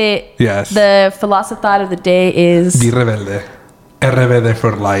 That's it. Yes. The philosophy thought of the day is... Be rebelde. RBD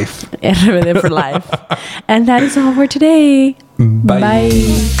for life. RBD for life. And that is all for today. Bye.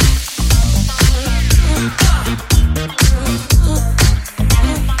 Bye.